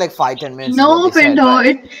back in like 5-10 minutes. is No, what they said, Pinto,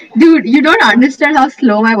 right? dude, you don't understand how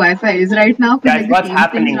slow my Wi-Fi is right now. 'Cause, Guys, like, the what's same thing's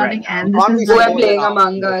happening right running now? and Can't this be is We're slow running. playing now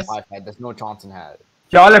Among with Us. Wi-Fi. There's no chance in hell.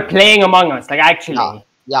 Y'all are playing Among Us, like actually.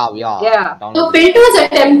 Yeah, we are. Yeah. So Download it. Pinto is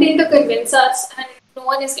attempting to convince us and no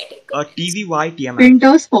one is getting it. TVY TMF.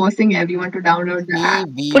 Pinto's forcing everyone to download the app.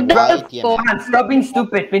 Put the TVYTM. phone on. Stop being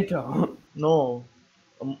stupid, Pinto. No.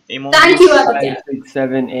 Among Thank Us- you, 5, Aditya. 6,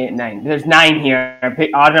 7, 8, 9. There's 9 here.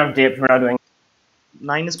 Pick odd enough dips. We're not doing.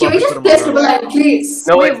 9 is Can we perfect for just play Among Us. Scribble, please?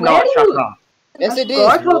 No, Wait, it's not. where Shut do you- up. Yes, it is.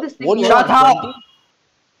 God, how this thing What do you works. want? Shut up.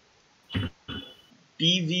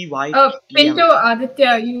 TVY Pinto, Aditya,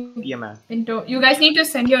 TMF. Pinto, you guys need to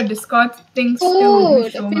send your Discord things to Food.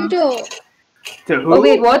 Miss Shoma. Pinto. To who? Oh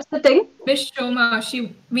wait, what's the thing? Miss Shoma,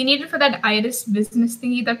 we need it for that Iris business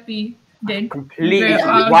thingy that we did. Completely.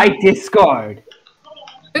 Where, Why Discord?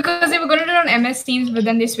 Because they were going to do it on MS Teams, but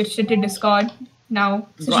then they switched it to Discord now.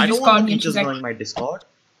 So Bro, she I just don't called want me and she's teachers like, knowing my Discord.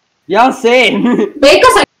 Yeah, same. Make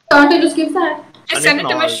us account and just give that. just I'm send it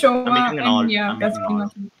making to Miss an alt. I'm Shoma making an alt. and yeah, I'm that's making pretty an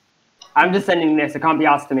much alt. it. I'm just sending this. I can't be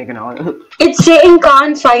asked to make an all. It's saying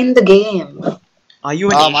can't find the game. Are you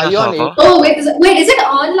an Are Asia you on server? Oh, wait, is it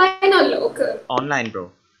online or local? Online,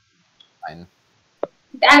 bro. Fine.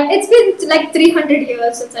 Damn, it's been like 300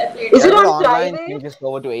 years since I played. Is it If on you're online? private? You just go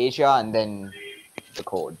over to Asia and then the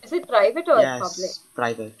code. Is it private or public? Yes,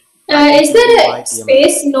 private. Is there a TVY TMF.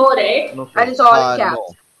 space? No, right? No And space. it's all No.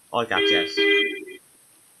 caps. All caps, yes.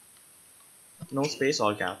 No space,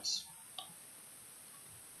 all caps.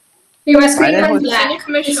 We must Why screen don't on we black. Send it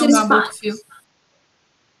to Miss This is Shoma, fun. both of you.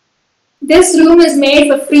 This room is made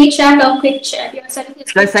for free chat or quick chat. You're sending this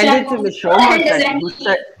Should I quick send chat it to on the the show? end is Who empty.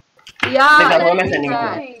 said? Yeah. Like, who am I that's sending it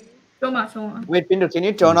to? that. Shoma. Wait, Pinto, can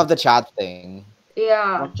you turn off the chat thing?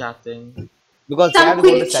 Yeah. What chat thing? Because they Some have to go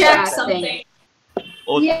to quick settings. chat chat something. thing.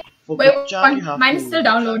 Oh, Yeah. for Wait, quick chat, you have mine is to- still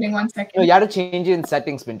downloading. 1 No, second. you have to change it in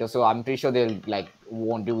settings, Pinto. So I'm pretty sure they'll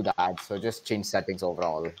won't do that. So just change settings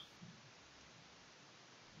overall.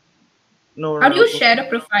 No, How do you no, share a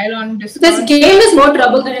profile on This Discord? game is more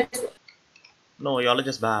trouble than it's worth. No, y'all are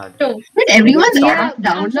just bad. No. But everyone's Yeah, on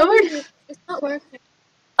download. it's not working.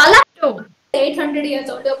 No. 800 years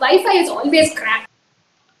old. The Wi-Fi is always crap.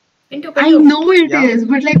 Pinto, I Pinto. know it Yeah. is,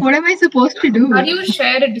 but like, what am I supposed to do? How do you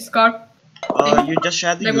share a Discord? You just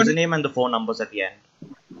share the Like what- username and the phone numbers at the end.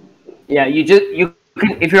 Yeah, you can.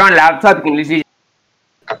 If you're on laptop, you can literally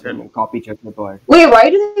just copy check the board. Wait, why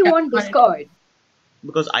do they Yeah, want got it. Discord?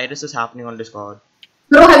 Because Iris is happening on Discord.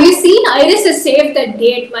 Bro, have you seen Iris has saved that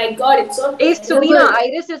date? My god, it's so Hey, terrible. Suvina,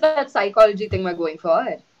 Iris is that psychology thing we're going for.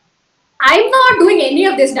 I'm not doing any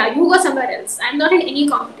of this now. You go somewhere else. I'm not in any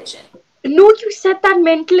competition. No, you said that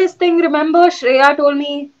mentalist thing. Remember, Shreya told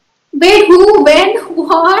me. Wait, who? When?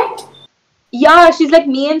 What? Yeah, she's like,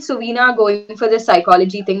 me and Suvina are going for this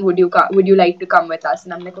psychology thing. Would you like to come with us?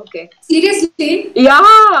 And I'm like, okay. Seriously? Yeah.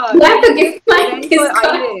 You have to give my Event for Discord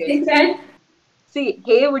Iris. event. See,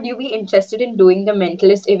 hey, would you be interested in doing the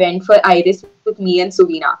mentalist event for Iris with me and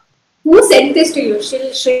Suvina? Who sent this to you?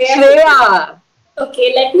 Shreya? Shreya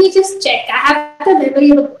Okay, let me just check. I have the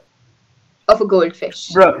memory of of a goldfish.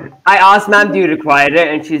 Bro, I asked ma'am, do you require it?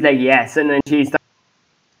 And she's like, yes. And then she's like,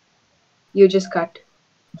 You just cut.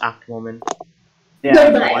 Act moment. yeah.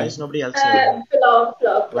 Goodbye. Why is nobody else here?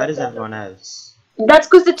 Blog. Where is everyone else? That's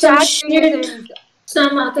because the chat Shit. isn't.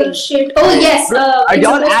 Some other shit. Oh, yes. Are it's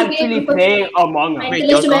y'all supposed to be actually a group of playing Among Us? Wait, mentalist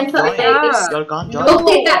y'all event can't for join. Iris. Y'all can't join.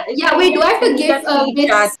 Okay, yeah, wait, do I have to give That Miss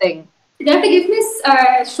chat thing. do I have to give Miss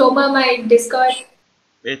Shoma my Discord?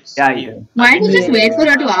 It's Yeah, you do. Why don't you just wait for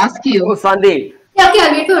her to ask Oh, you? Sandeep. Yeah, okay,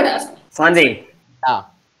 I'll wait for her to ask me. Sandeep. Yeah.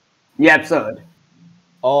 Yeah, absurd.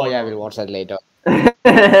 Oh yeah, we'll watch that later.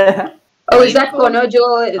 Oh, is that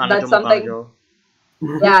Konojo? Kanojo That's something.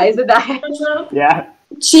 Mokanojo. Yeah, is it that? Yeah.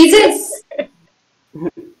 Jesus.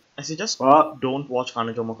 I suggest What? don't watch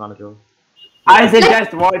Kanojo Mokanojo. I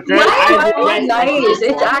suggest watch it. Why? I It's suggest nice.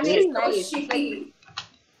 It's actually It's so nice. It's like shitty.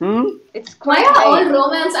 it's Why quite are all nice.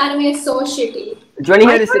 romance anime so shitty? Do you want to I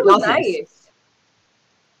hear the thought it was synopsis? nice.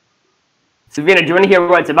 Savina, do you want to hear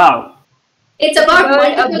what it's about? It's about About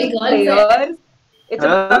a multiple big girlfriends. player. It's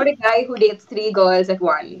Huh? about a guy who dates 3 girls at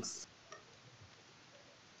once.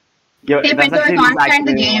 Yo, Hey, that's Pinto, I actually can't find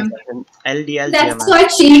the exactly game. one second. LDL That's GMS.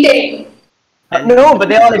 so cheating. No, but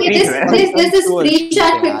they all Okay, agree this, to it. there's this Cool.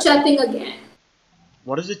 screenshot picture thing again.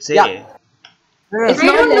 What does it say? Yeah. It's I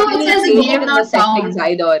not don't know, letting it me says change game it in the not settings found.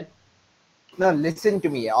 either. No, listen to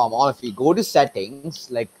me. All of you, go to settings.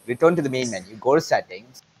 Like return to the main menu. Go to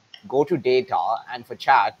settings. Go to data, and for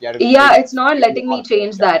chat, you have to Yeah, it's not letting me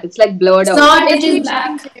change that. It's like blurred It's out. not, it is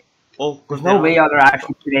black. Oh, There's no way y'all are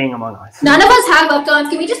actually playing Among Us. None of us have accounts.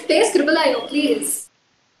 Can we just play Scribble.io, please?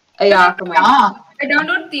 Yeah, come on. Yeah. I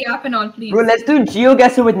download the app and all, please. Bro, let's do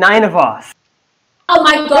GeoGuessr with 9 of us. Oh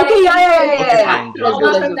my god. Okay, yeah. Okay, fine. Let's go,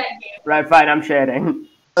 let's go. Right, fine, I'm sharing.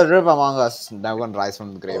 Rip Among Us. Now gonna rise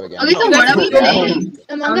from the grave again. Okay, so what are we playing?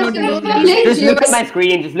 Among Us Can we is play Just look at GeoGuessr? my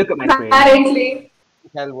screen, just look at my screen. Apparently.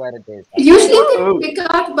 Tell where it is. Usually you Oh. can pick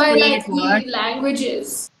out by Wait, like what? the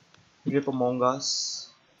languages. Rip Among Us.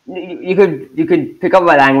 You could pick up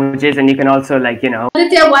my languages and you can also like, you know.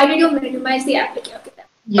 Aditya, why did you minimize the application?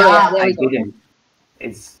 Yeah. There I we go. didn't.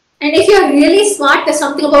 It's And if you're really smart, there's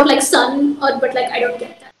something about like sun or but like I don't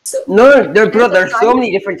get that. So no, there's so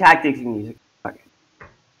many different tactics in music.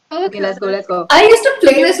 Okay, let's go. I used to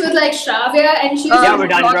play this with like Shravya and she Yeah, was we're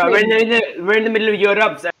done, bro. We're in the middle of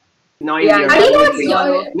Europe. So not even Yeah, Europe. I don't know what's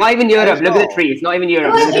your Not even Europe. Look at the tree. It's not even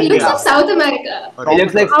Europe. Look at it the looks tree. like South America. It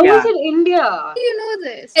looks like How yeah. is it India? How do you know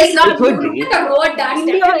this? It's not It could good. be. It's a road that's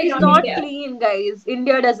India definitely is not not India. clean, guys.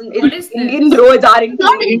 India doesn't. What is this? Indian roads aren't It's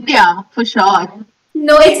not clean. India, for sure.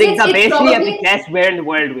 No, it's Things are basically at probably the test where in the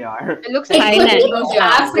world we are. It looks it like could be Indonesia.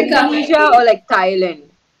 Africa. Indonesia or like Thailand.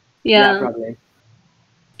 Yeah, Yeah. probably.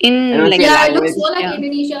 In I don't like see a Yeah, it language. looks more like Yeah.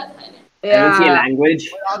 Indonesia. I don't see a Yeah. language.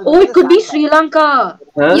 Oh, it could be Sri Lanka.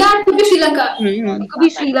 Huh? Yeah, it could be Sri Lanka. Mhm. It could be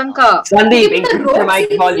Sri Lanka. Sandeep, Keep the increase road the mic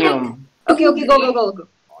seems volume. Okay, go.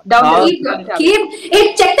 Down Huh? Keep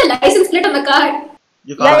hey, check the license plate on the car.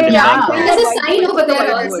 You can't get Yeah. back. There's a sign over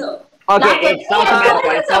there also. Okay, Black it's South one. America.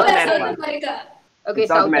 It's South South America. America. Okay,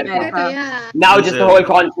 South South America. America. Okay, yeah. Now just the Brazil. whole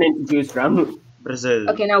continent to choose from. Brazil.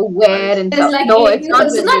 Okay, now where in It's South? like No, it- it's not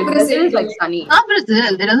it's Brazil. not Brazil. Brazil is like sunny. Not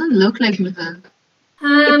Brazil. It doesn't look like Brazil.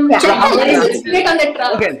 It's Check the Canada. license plate on the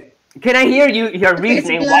truck. Okay, can I hear your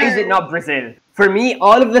reasoning? Why is it not Brazil? For me,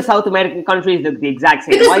 all of the South American countries look the exact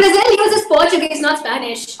same. Because Why? Brazil uses Portuguese, not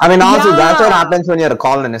Spanish. I mean, also that's what Yeah. happens when you're a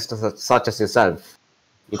colonist such as yourself.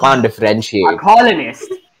 You can't A differentiate. colonist.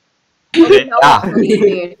 Okay. Yeah.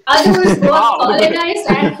 Wait. Others both Wow. colonized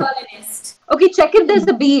and colonist. Okay, check if there's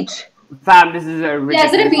a beach. Fam, this is a Yeah,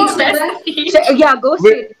 is it a beach ridiculous. there? Yeah, go We're,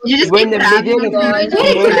 straight. You just we're in keep the traveling. middle of Wait,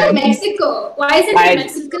 it could be Mexico. Why is it Guys.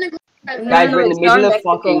 Mexico? Gonna go. guys, No, we're in it's the middle not of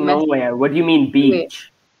Mexico, fucking Mexico. nowhere. What do you mean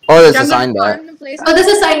beach? Oh, there's a I'm sign gonna there. find a place. Oh, there's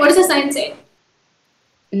a sign. What does the sign say?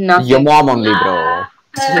 Nothing. Your mom only, bro.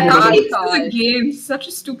 This is a God. game. Such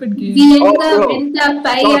a stupid game. Vienda, bro. venta, Dot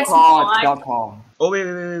payas, com, not. dot com. Oh wait.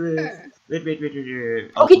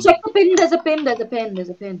 Okay, check the pin. There's a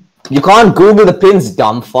pin. You can't Google the pins,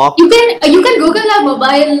 dumb fuck. You can Google a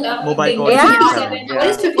mobile. Mobile thing. code. Yeah. 57. What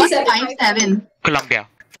is What's 57? 5-7? Colombia.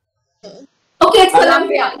 Okay, it's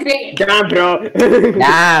Colombia. Great. Damn, bro.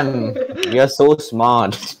 Damn, you're so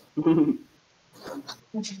smart.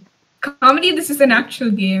 Comedy, this is an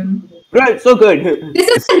actual game. Bro, it's so good. This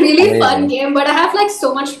is a really fun Amazing. game, but I have like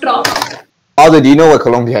so much trauma. Although, do you know what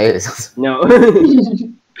Colombia is? No.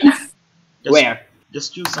 Just, Where?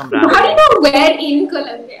 Just choose some How do you random. know where in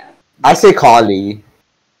Colombia? I say Cali.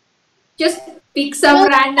 Just pick some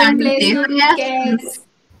random place. Yeah. Who cares?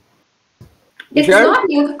 It's Sure? not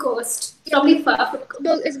near the coast. It's probably far from the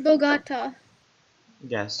coast. It's Bogota.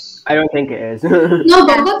 Yes. I don't think it is. No,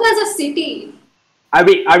 Bogota is a city. Are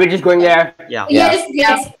we just going there? Yeah.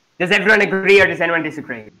 Yes. Does everyone agree or does anyone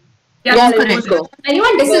disagree? Yeah, Yeah, let's let's go. go.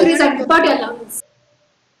 Anyone disagrees about your lungs?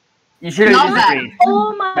 You shouldn't Not bad. disagree.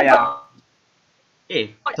 Oh my But yeah.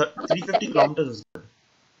 Hey, 350 kilometers is good.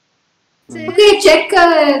 Okay, check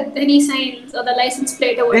any signs or the license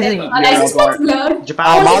plate or This is whatever. Our license Europe. plate's blurred.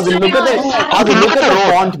 Japan. Marvin, look at it. Marvin, look at the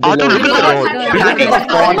font below. Look at the road. Look at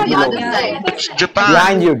the font On the other below. side. It's Japan.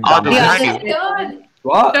 Behind you, dumb. Behind you. Turn.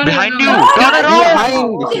 What? No, Behind no, you. no. Turn around.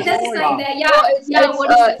 Behind Okay, you. there's a sign there. Yeah, it's, what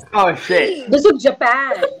is this? Oh shit. This is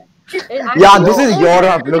Japan. Yeah, this is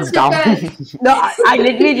Europe. Looks down. No, I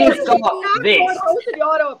literally just saw this. How is it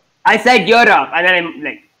Europe? I said Europe, and then I'm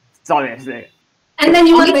like, saw this. Like, And then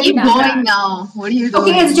you were Okay, very keep bad. going now. What are you doing?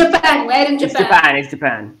 Okay, it's Japan. Where in it's Japan? Japan. It's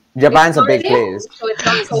Japan. Japan's a big place. So it's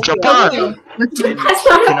not Tokyo. Japan. That's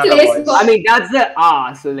not a place. I mean, that's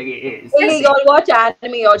the so like it is. Hey, y'all watch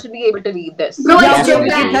anime. Y'all should be able to read this. Bro, Yeah, it's so we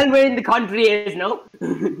can Japan. tell where in the country is, no?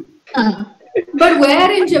 But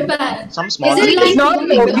where in Japan? Some small. Is it like It's not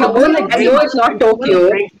Tokyo. I know it's not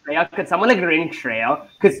Tokyo. Could someone like ring Shreya?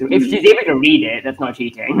 Because if she's able to read it, that's not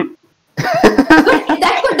cheating.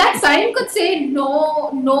 That sign could say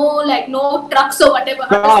no trucks or whatever.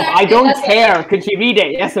 Bro, I don't care. Could she read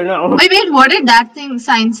it? Yes or no? Wait, what did that thing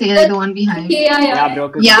sign say? Like the one behind? Yeah.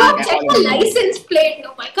 Bro. Yeah. Check the license plate.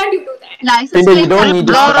 No, why can't you do that? License Tinder, you plate. don't need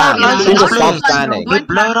to Blur out scan. license You just stop plates. scanning. They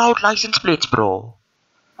blur out license plates, bro.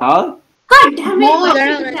 Huh? God damn it. No, why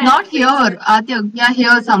did you do that? not here. Atya, yeah,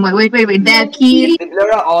 here somewhere. Wait. There, key. They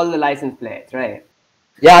blur out all the license plates, right?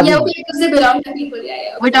 Yeah, Yeah, okay, because they belong to people.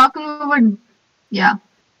 Yeah. We're talking about. Yeah.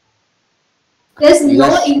 There's no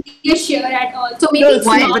Yes. English here at all. So maybe it's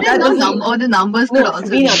Why? not But that the doesn't- the numbers could also.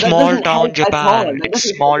 Sabina, that Small doesn't town help at all. Japan. That It's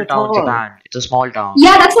doesn't small help at town all. Japan. It's a small town.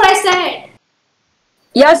 Yeah, that's what I said.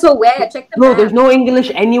 Yeah, so where? Check the No, map. there's no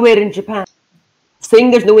English anywhere in Japan.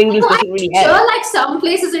 Saying there's no English doesn't really Sure, help. like some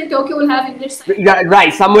places in Tokyo will have English signs. Yeah,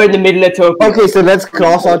 right, somewhere in the middle of Tokyo. Okay, so let's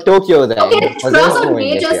cross out Tokyo then. Okay, Because there's cross no out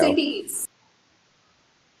major English here. cities.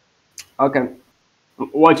 Okay.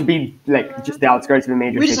 What should be like just the outskirts of a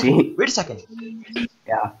major Wait a city? second. Wait a second.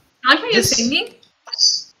 Yeah. Aren't we just This- singing?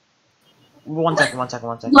 One second.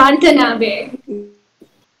 Guantanamo.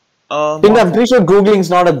 Tinder, I'm pretty sure Googling's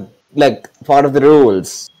not a part of the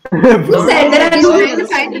rules. Who said there are no Where to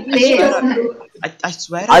find the place? I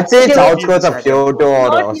swear. I'd say it's Okay, outskirts of wait, Kyoto or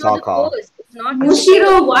Not near the Osaka. coast. It's not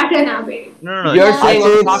Mushiro Watanabe. No. You're Yeah. saying I'd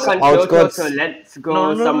say it's Osaka and Kyoto, outskirts. so let's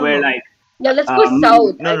go No. somewhere like Yeah, let's go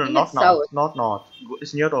south. No, I think not it's south. north. Not north.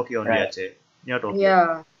 It's near Tokyo only, Right. I'd say. Near Tokyo.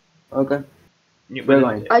 Yeah. okay. Near- We're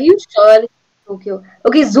going. Are you sure it's Tokyo?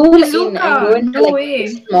 Okay, zoom in Shizuoka, and go into no like way. a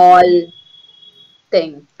small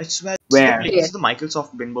thing. I swear. Where? This is the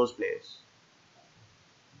Microsoft Bimbo's place.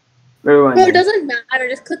 Where are we No, going? it doesn't matter.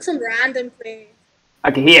 Just click some random place.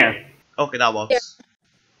 Okay, here. Okay, that works.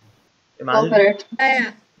 Go Imagine. for it.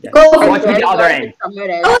 Yeah. Go I for want it. to be the other end. Somewhere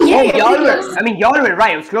else. Oh, yeah. Oh, y'all yes. were. I mean, y'all were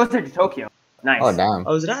right. It was closer to Tokyo. Nice. Oh, damn.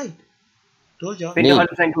 I was right. Told ya. Been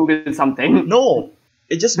 100% Google something. No.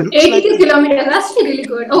 It just looks 82 like. kilometers. That's really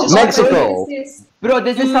good. Oh, Mexico. What is this? Bro,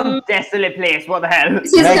 this is some desolate place. What the hell?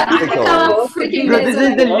 This is the Mexico. Atacama freaking Bro, this is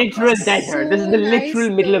the desert. literal desert. This is the literal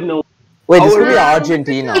middle of nowhere. Wait, this Oh, could be yeah.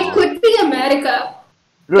 Argentina. It could be America.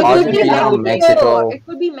 Bro, It could be Argentina, Mexico. It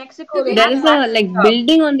could be Mexico. They There have is a like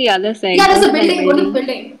building on the other side. Yeah, there's a Don't you building. like Go to the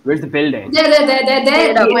building. where's the building? There.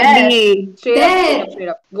 Straight up. Building. Straight There. up, straight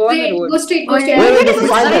up. Go on the Straight, road. go straight, go Oh, straight. yeah. Wait, this is a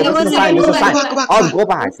sign there. This is a sign. This is a sign. Go back. Oh, go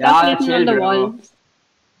back. Stop Yeah, looking chill, on the bro. wall.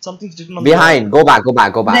 Something's written on Behind. Go back.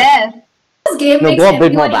 There. This game No, makes go a bit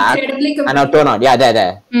more everyone back. incredibly And now confused. turn on. Yeah,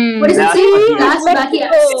 there. Hmm. What does it That's say? what Las Bahias.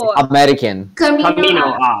 Mexico. American.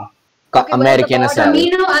 Camino. Okay, American where's the as well.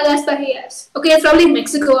 Camino a las Bahias. Okay, it's probably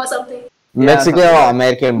Mexico or something. Mexico or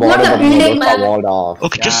American border, Not a but building, those are man. walled off.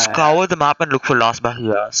 Okay, just Yeah. scour the map and look for Las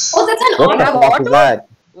Bahias. Oh, that's an What the auto. fuck is that?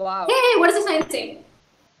 Wow. Hey, what does the sign say?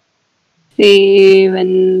 Sí,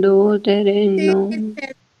 vendo terreno.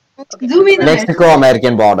 Zoom in. Mexico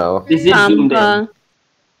American border. This is zoomed in. Pampa.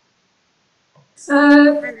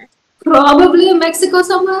 Probably Mexico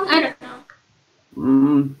somewhere. I don't know.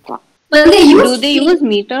 Mm. Well, they use. Do they use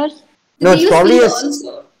meters? No, they it's use probably feet a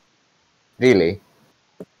also. really.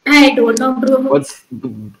 I don't know, bro. What's bro?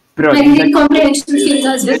 My There's reading like comprehension skills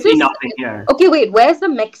are literally just. nothing here. Okay, wait. Where's the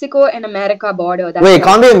Mexico and America border? That's Wait, it what-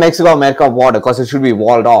 can't be a Mexico America border because it should be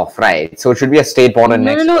walled off, right? So it should be a state border in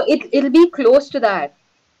No, Mexico. no. It'll be close to that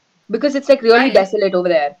because it's like really desolate over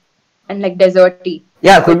there and like deserty.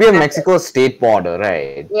 Yeah, it could be a Mexico state border,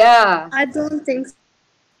 right? Yeah. I don't think so.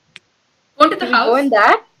 Go to the Go house. in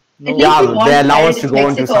that. No. Yeah, we want they allow to us to find go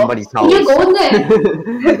into Mexico. somebody's Can you house. go in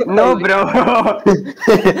there? No, bro.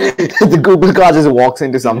 The Google car just walks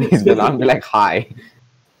into somebody's villa and be like, "Hi."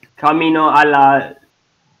 Camino a la.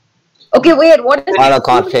 Okay, wait. What is A la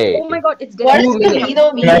carte. Oh my god, it's What getting. does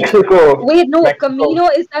Camino mean? Mexico. Wait, no. Mexico. Camino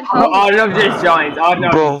is that house. Arnav just joined.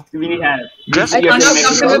 Arnav, Bro. we need help. Just- You have to I Arnav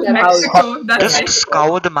know. Mexico. comes with Mexico. That's Just it.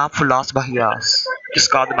 scour the map for Las Bahias. Just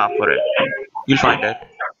scour the map for it. You'll find it.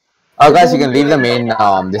 Oh, guys, you can leave the main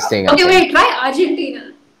this thing. I Okay, think. wait. Try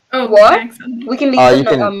Argentina. Oh, What? thanks. We can leave You the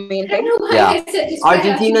can- main I thing. don't know why Yeah. I said just try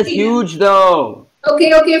Argentina's Argentina. huge though.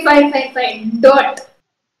 Okay, fine. Dot.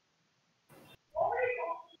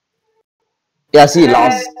 Yeah, see,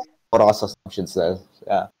 Las Ross assumptions there.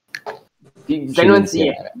 Yeah. Does anyone see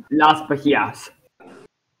it? Las Bahias.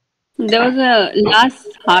 There was a Las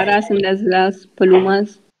Haras and there's Las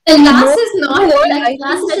Palomas. And Las is not like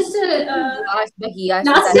Las is just a Last Bahia.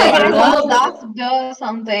 Las is Last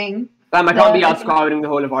something. I can't be out covering the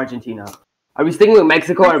whole of Argentina. Are we sticking with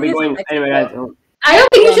Mexico or are we going anywhere else? I don't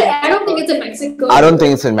think you should. I don't think it's in Mexico. I don't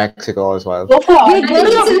think it's in Mexico as well. Go for I think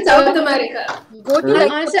it's in South America. Go to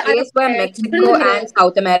like a place where Mexico and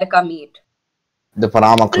South America meet. The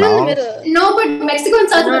Panama Canal. No, but Mexico and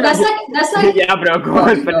South America. That's like Yeah, bro, go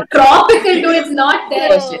on. But tropical, dude. It's not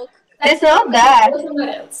there. It's not that.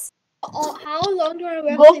 Somewhere else. Oh, how long do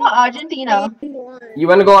I Go for Argentina. you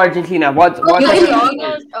want to go Argentina? What?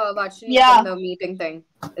 Yeah. From the meeting thing.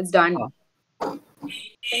 It's done.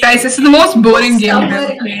 Guys, this is the most boring game I've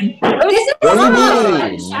ever played. This is What do you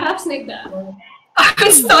mean? Shut up, Snigdha.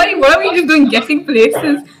 I'm sorry, what are we just doing? Guessing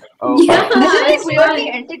places? Oh. Yeah, This is really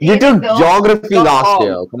You entertaining took though. geography last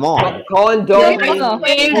year. Come on. Colin, don't. Everyone know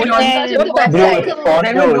where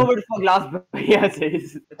the fuck Las Bahias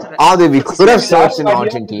is. We could have searched in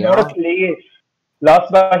Argentina. Not a place. Las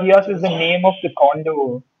Bahias is the name of the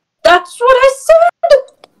condo. That's what I said.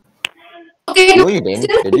 Okay, No, you didn't.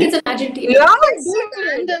 still Did think you? it's in Argentina.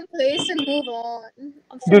 Random place and move on.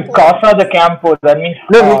 Dude, Casa de Campo. That means.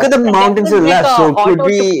 No, look at the mountains to the left. So it could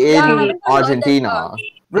be in Argentina.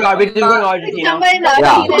 Bro, are we still going Argentina? Somewhere in Yeah.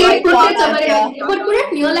 Argentina. Okay, like put it South somewhere. America. But put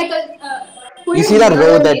it near like a. Put You it see that near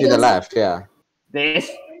road there to Lagos. the left? Yeah. This?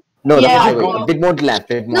 No, Yeah. a bit more to the left.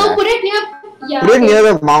 Bit more No, left. put it near. Yeah. Put it near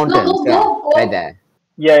the No, mountains. go, Yeah, go. right there.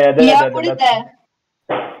 Yeah, there. Yeah, put it there.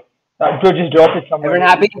 Dude, just drop it somewhere. Everyone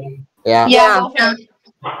happy? Yeah, Yeah, go for it.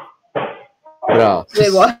 bro.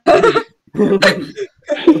 Wait, what?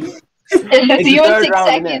 See you in third 6 round,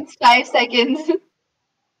 isn't seconds, 5 seconds.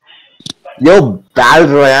 Yo, Battle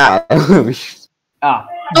Royale. Ah.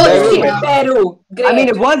 Oh, Very it's good. Peru. Great. I mean,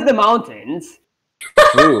 it was the mountains.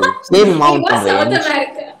 True. Same It mountain was South range.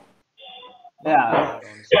 America. Yeah.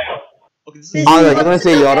 Okay, this is Oh, you're gonna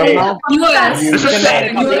say Europe now? US. this is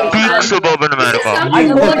peak suburban America.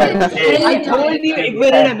 I told you, if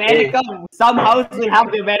we're in America, some house will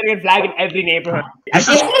have the American flag in every neighborhood.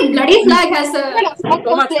 Every bloody flag has a.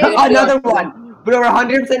 Another one. Bro, we're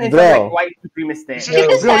 100% into Bro. like white supremacist thing. This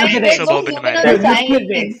is Bro, look at this. suburban Dude, America. look at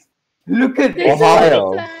this. Look at this.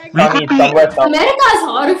 Ohio. We could be America is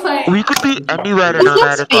horrifying. we could be anywhere in This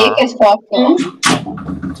looks fake America. as fuck though.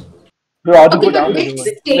 Bro, I'll go Okay, down but to which you.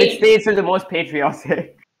 Which state? states are the most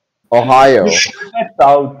patriotic? Ohio.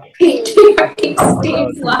 South. Patriotic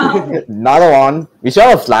states. Wow. Another one. We should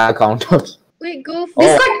have a flag counter. Wait, go for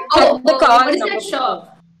This Oh. got. The car What is number. that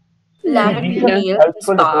shop? Lavender These are Meal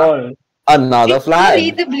helpful as Spa. well. Another Read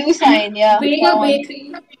flag. the blue sign, yeah. Vinegar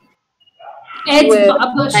Bakery. Ed's Wait.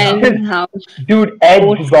 Barber Shop. And house. Dude,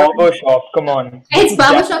 Ed's Barber Shop. Come on. Ed's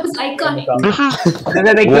Barber Shop is iconic. This is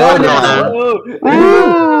They're like, Whoa, no.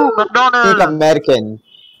 Think McDonald's. American.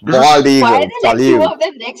 Bald Why eagle. are there like Salute. two of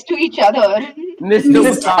them next to each other? Mr.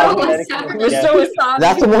 Wasabi. Mr. Wasabi.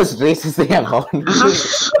 That's the most racist thing I've heard. This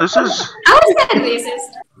is How is that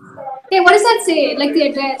racist? Hey, what does that say? Like the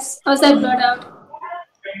address? How's that blurred out?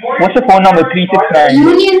 What's the phone number? 369.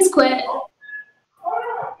 Union Square.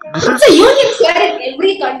 this It's is a Union Square in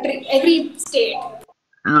every country, every state.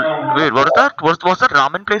 wait, what is that? What's that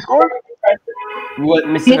ramen place called? What,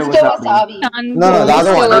 Mr. Mr. Wasabi. Wasabi. No, the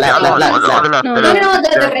other one. The On left, the left, on the left. left. No, the No, left. no,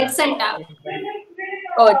 the red center.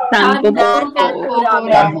 Oh, Tampoco.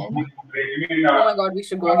 Ramen. Oh my god, we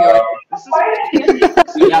should go here.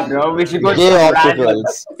 Yeah, bro, we should go Gay to random.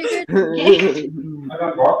 obstacles.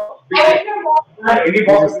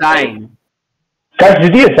 There's a sign. Guys,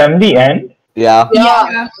 did the assembly end? Yeah.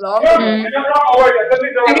 Yeah. Long.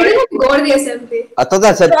 I didn't even go to the assembly. I thought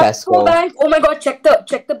that said Trustco Tesco. Bank. Oh my god, check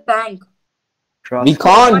the bank. We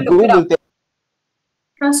can't Google things.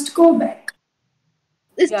 Trustco Bank.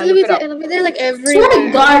 It's Yeah, still look it up. elevator like Swear to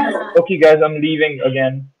everywhere. God. Okay, guys, I'm leaving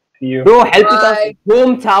again. See you. Bro, help with us. Bye.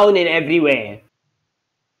 Hometown in every way.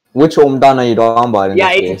 Which hometown are you talking about in Yeah,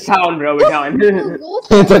 this it's case? a town, bro. We're done. Go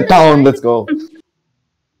for It's a it. town. Let's go.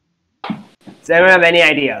 Does anyone have any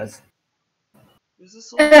ideas?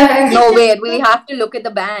 No, wait, we have to look at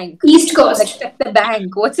the bank. East Like, Coast. check the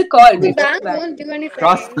bank. What's it called? The Wait, what's bank the bank? won't do anything.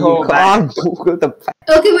 Trustco You Bank. can't Google the.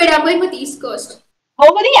 Okay, wait, I'm going with East Coast. Go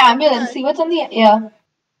for the ambulance. See what's on the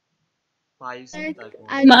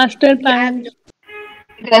Master plan.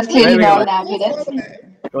 That's clearly Wait, not wait, an ambulance.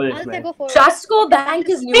 Go this I'll way. go for it. Trustco Bank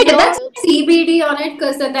is New Wait, York. that's CBD on it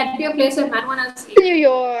because that'd be a place where marijuana is. New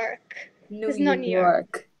York. New It's not New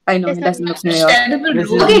York. I know, It's it not doesn't look New York.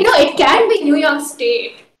 This is- Okay, no, it can be New York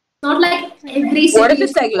State. Not like every city. What if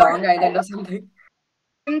it's like Long Island or something?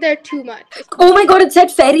 been there too much. Oh my god, it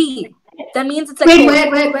said ferry. That means it's like. Wait,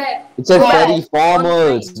 where? It said Where? ferry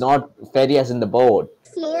formals, not ferry as in the boat.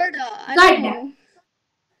 Florida. I God don't damn. know.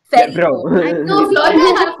 Ferry. Bro. No, Florida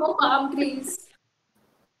has no palm trees.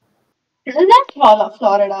 Isn't that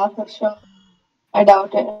Florida for sure? I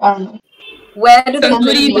doubt it. I don't know. Where do they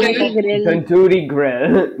Tandoori grill? Tandoori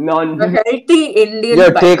grill. Non. Healthy Indian.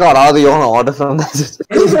 Yo, pie. take out all you want to order from that.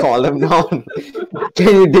 Just call them down.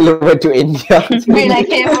 Can you deliver to India? Be like,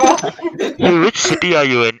 hey, bro. Hey, which city are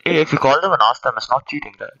you in? Hey, if you call them and ask them, it's not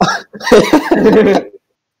cheating, right?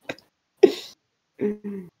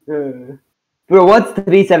 Bro, what's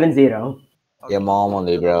 370? Your mom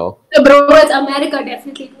only, bro. Bro, it's America,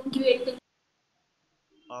 definitely. Don't give you anything.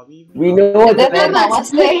 We know what That's the not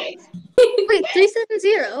what's there. Wait,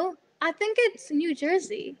 370? I think it's New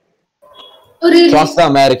Jersey. Oh, really? Trust the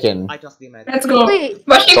American. I trust the American. Let's go. Wait.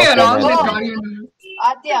 But if you're wrong, Trust then the wrong. You know.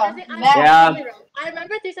 Adya, Yeah. I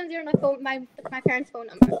remember 370 on my phone, my parents' phone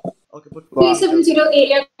number. Okay, put 370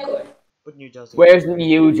 area code. New Jersey. Where's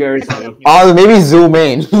New Jersey? Oh, maybe zoom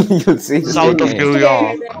in. You'll see. South zoom of in. New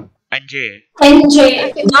York. NJ.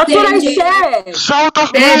 NJ. That's what I said. South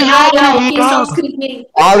of New Then York. okay, stop screaming.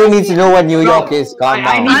 All we need to know what New York is. Calm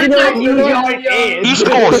I down. need to know what New York is. East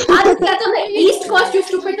Coast. That's on the East Coast, you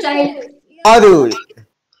stupid child. Oh, dude.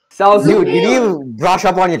 South Dude, you need to brush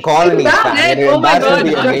up on your colonies, Dumb, fam. You're oh my embarrassing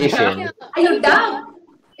to God. your nation. Are you dumb?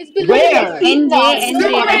 It's below Where?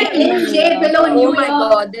 NJ below Oh New my York.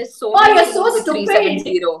 god, there's so Oh, many you're so with stupid.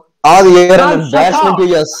 370. Oh, you're God, an shut embarrassment up. to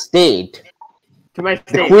your state. To my The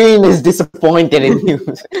state. Queen is disappointed in you.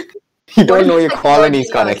 You don't know your Like colonies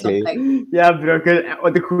 30 or correctly. something. Yeah, bro, because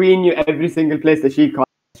the Queen knew every single place that she calls,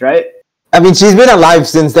 right? I mean, she's been alive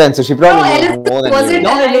since then, so she probably knows Elizabeth more than wasn't you.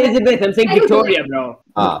 Not Elizabeth, I'm saying I don't know. Victoria, bro.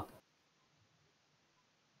 Ah.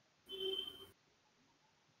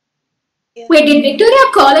 Wait, did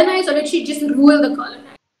Victoria colonize or did she just rule the colony?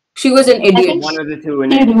 She was an idiot. One of the two in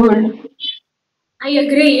They it. ruled. I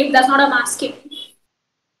agree. That's not what I'm asking.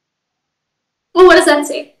 Oh, what does that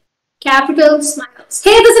say? Capital Smiles.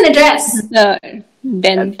 Hey, there's an address. The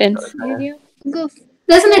dentist. Go.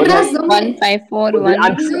 There's an What address. is- Don't One they? five four I'm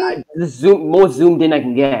one. tr- the most zoomed in I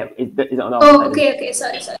can get is on Oh, okay.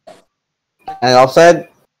 Sorry. And outside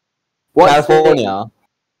What's California.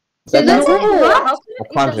 Is that That's not- what?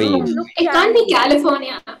 I can't read. It can't be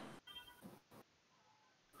California.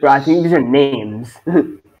 Bro, I think these are names.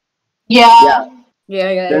 Yeah.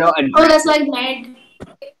 Yeah. They're not Oh, that's like Ned.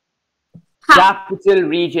 capital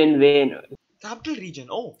region Wayne. Capital region.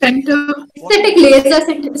 Oh. Center. Aesthetic laser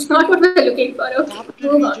center. It's not what we're looking for. Okay.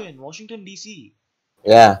 Capital Move on. region. Washington DC.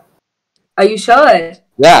 Yeah. Are you sure?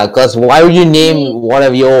 Yeah, because why would you name one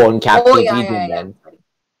of your own capital Oh, yeah, region yeah. then?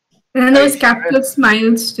 And then there was Capital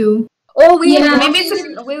Smiles too. Oh, we Yeah. maybe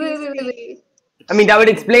it's wait. I mean, that would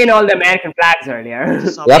explain all the American flags earlier.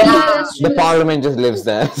 Yep. Yeah, The parliament just lives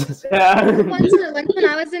there. Once when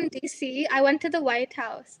I was in DC, I went to the White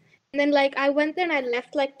House, and then I went there and I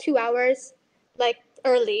left 2 hours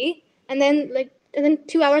early, and then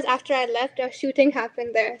 2 hours after I left, a shooting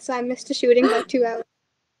happened there, so I missed the shooting by 2 hours.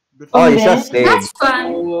 Oh, you should have stayed. That's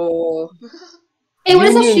fun. Oh. Hey, what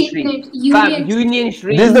is the Union street name? Fam, Union. Union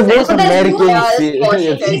Street. This is the most Oh, that's American good. city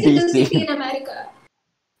DC DC. in America.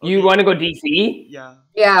 You want to go DC? Yeah.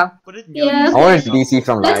 Yeah. Put it near Yeah. I wanted DC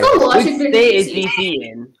from Let's life. go Which Washington state is DC. DC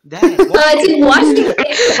in? There. It's in Washington.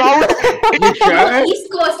 You sure? East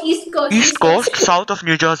Coast. East Coast, south of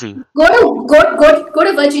New Jersey. Go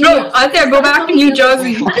to Virginia. No, Adya, go back to New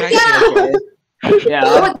Jersey. Yeah. Yeah.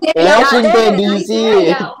 Over there. Washington, Yeah, DC.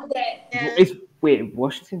 Yeah, over there. It's, wait,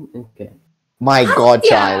 Washington? Okay. My God, Yeah.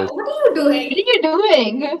 child. What are you doing? What are you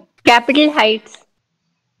doing? Capital Heights.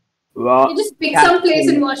 Well, You just pick some place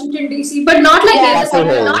in Washington DC, but not near the Capitol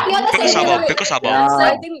center. Hill. Not near the Pick a center. suburb. Pick a suburb.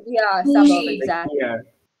 Yeah. I think suburb exactly. Here.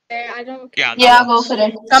 I don't. Yeah. Yeah, go for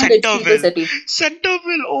it. Some rich people Centerville. city.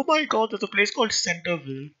 Centerville. Oh my God, there's a place called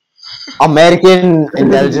Centerville. American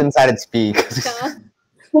intelligence at its peak.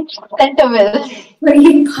 Centerville.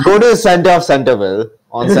 Go to the center of Centerville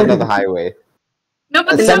on center of the highway. No,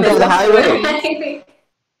 but The center of the highway.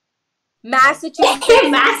 Massachusetts.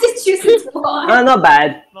 Massachusetts. What? Not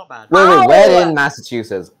bad. Not bad. Wait, where in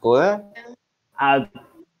Massachusetts? Go there? Uh,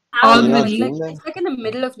 all You the not way. seen that? It's like in the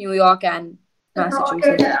middle of New York and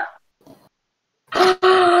Massachusetts.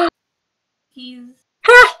 He's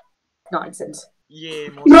Nonsense. Yeah.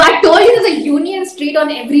 Bro, I told you there's a Union Street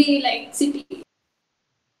on every city.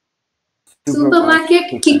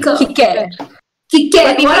 Supermarket, Kicker. Kicker.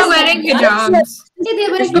 Kicker. People are wearing hijabs. Yeah,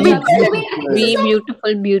 they were Just in be Europe. Be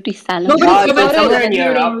beautiful beauty salon. No, but it's somewhere in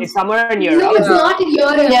Europe. It's somewhere in No, Europe. it's not in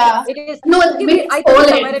Europe. Yeah. It is. No, I think it's Poland.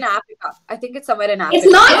 somewhere in Africa. I think it's somewhere in Africa.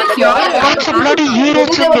 It's not It's in Europe. Europe. That's a bloody euro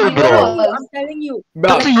symbol, bro. I'm telling you.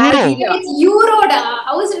 That's a In euro. Algeria. It's Euroda.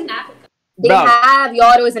 How is it in Africa? They Bro. have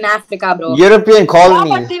euros in Africa, bro. European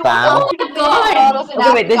colonies, fam. Oh my god.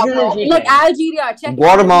 Okay, wait, this isn't cheating. Like Algeria, check.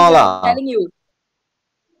 Guatemala. I'm telling you.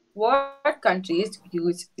 What countries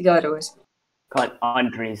use euros?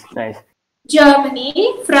 Countries, nice.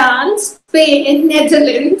 Germany, France, Spain,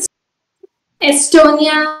 Netherlands,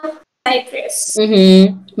 Estonia, Cyprus,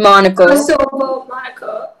 Monaco. Kosovo,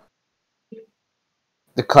 Monaco.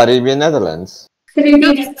 The Caribbean Netherlands.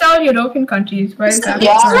 No, these are all European countries. Why is that?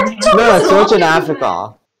 No, search in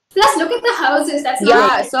Africa. Plus, look at the houses. That's Yeah,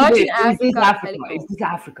 not search in Is this Africa. Africa? Is this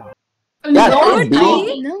Africa? Yeah, No, it could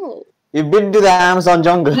be. No. You've been to the Amazon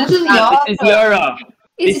jungle. This is This is Europe.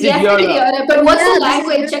 It's This is definitely Europe. Europe. But what's Yeah, the this is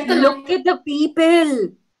language? Check the Look at the people.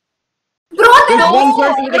 Bro, There's one they're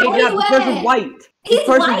person with a hijab. This person's white. This He's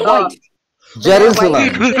person's white. white. Jerusalem.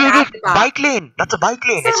 Wait. Bike lane. That's a bike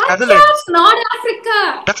lane. It's That's Netherlands. not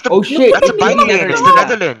Africa. That's the. Oh shit. That's a bike lane. It's the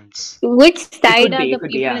Netherlands. Which side could are be, the it could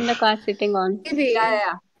be, people yeah. in the car sitting on? Maybe.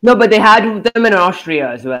 Yeah. No, but they had them in Austria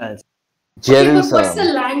as well. Okay, but what's the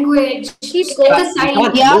Jerusalem. language? Keep go But the we sign.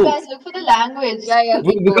 can't Yeah, move. guys, look for the language. Yeah.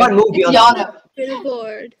 We can't move It's beyond. Europe.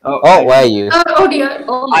 Billboard. Oh, where are you? Oh dear.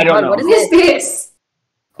 Oh my I don't god, know. what is What is this? this?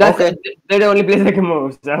 That's Okay. They're the only place they can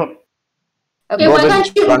move. So Okay, Go why with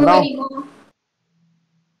can't you run move now. anymore?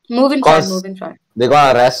 Move in Cause- front, move in front. They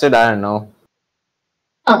got arrested. I don't know.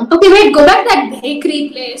 Okay, wait, go back to that bakery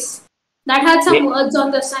place. That had some words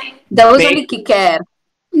on the sign. There was Wait. only Kicker.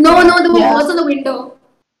 No, there were Yeah. words on the window.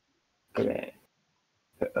 okay.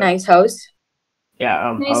 Nice house.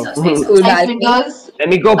 Yeah. Nice house, nice Cool Nice balcony. windows. Let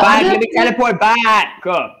me go back. Let me teleport back.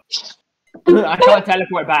 Go. I can't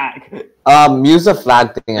teleport back. Use the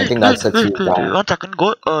flag thing. I think that's a cheap Wait, one. 1 second.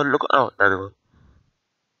 Go. Look. Oh, there we go.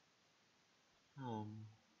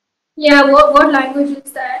 Yeah, what language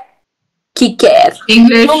is that? Kicker.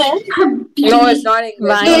 English. No, it's not English.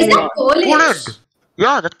 Why Is not? that Polish? Poland.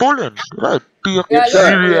 Yeah, that's Poland. Right. Yeah,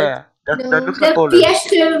 Yeah. That looks like The Poland.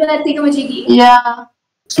 Pieszczyn, that thingamajiggy. Yeah.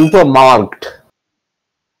 Supermarked.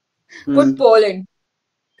 Put Poland.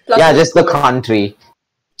 Plus Yeah, just the country.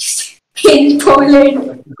 In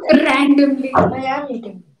Poland, randomly. I am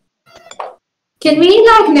eating. Can we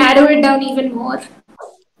narrow it down even more?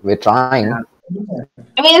 We're trying.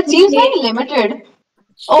 I mean, it seems very limited.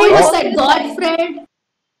 Oh, it's like Godfred.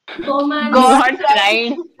 Bowman. God,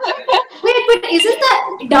 right? Wait, but isn't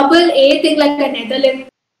that double A thing like the Netherlands?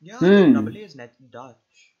 Yeah, Hmm. double A is net Dutch.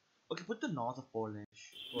 Okay, put the north of Poland.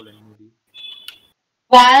 Poland maybe.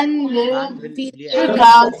 Van will Van will- yeah.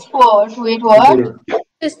 transport. Wait, what?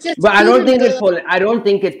 Just But I do don't the think it's middle Polish. I don't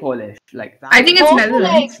think it's Polish. Like I think it's Go to,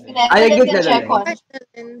 Netherlands. like, I think it's Netherlands and check Netherlands. one.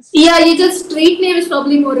 Netherlands. Yeah, you just street name is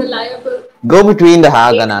probably more reliable. Go between The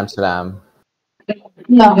Hague and Amsterdam.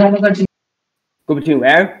 No. Go between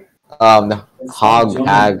where? The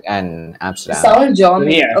Hague and Amsterdam. Sound German.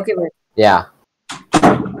 Here. Okay, wait. Yeah.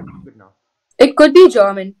 Good now. It could be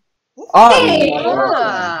German. Oh, Hey!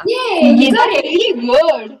 Ah. Yay, you got it. Really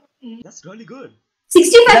good. That's really good.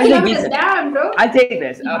 65 That's a kilometers, decent- damn, bro. I'll take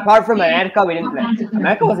this. Apart from America, we didn't play.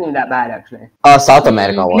 America wasn't even that bad actually. South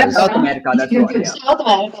America Yeah, was. South America. That's what. Yeah. South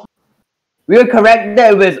America. We were correct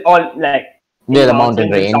that it was all like Near the mountain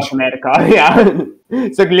mountains in range. South America. Yeah.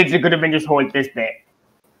 So it literally could have been just whole this bit.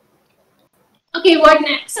 Okay, what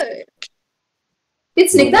next?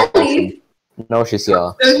 It's Nikta leave. No, she's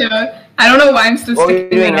here. Still here. I don't know why I'm still What are you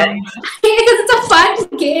sticking doing around. Because it's a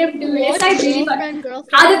fun game, dude. Yes, I believe it.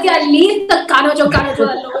 Aditya, leave the Kanojo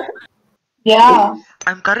alone. Yeah.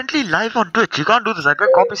 I'm currently live on Twitch. You can't do this. I got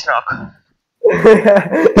copy stock.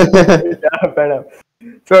 Yeah, fair enough.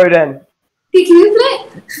 So then. Hey, can we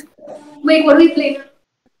play? Wait, what are we playing?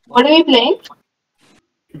 What are we playing?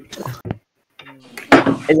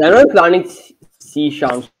 Is anyone planning to see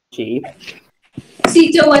Shang-Chi?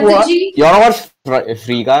 Sito Wataji? You wanna watch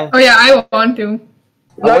Free Guy? Oh yeah, I want to.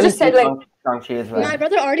 I just said, like- Shang-Chi as well. My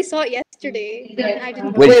brother already saw it yesterday. And I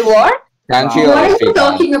didn't. Which- Wait, what? Shang-Chi What or are Free you Guy?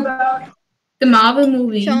 talking about? The Marvel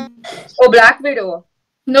movie. Oh, Black Widow.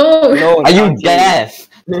 No. No, Are you Shang-Chi. deaf?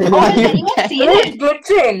 Oh, has anyone seen it? Good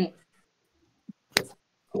thing.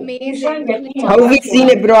 Amazing. How have we seen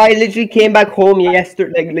it, bro? I literally came back home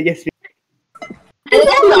yesterday. Like yesterday. I think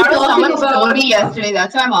I saw someone's story yesterday.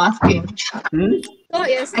 That's why I'm asking. Saw it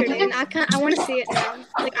yesterday, and I want to see it now.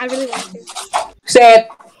 Like I really want to. Say it.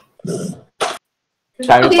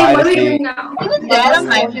 Trying to Okay, find what are a we free. doing now? It was there on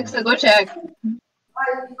Netflix, so go check.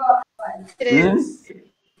 It is.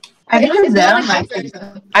 I think it's there on my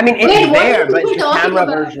filter. I mean, it's Wait, what there, are but you it's the talking camera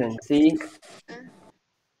about? version. See?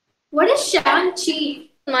 What is Shang-Chi?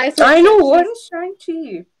 I know, what is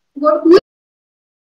Shang-Chi? Who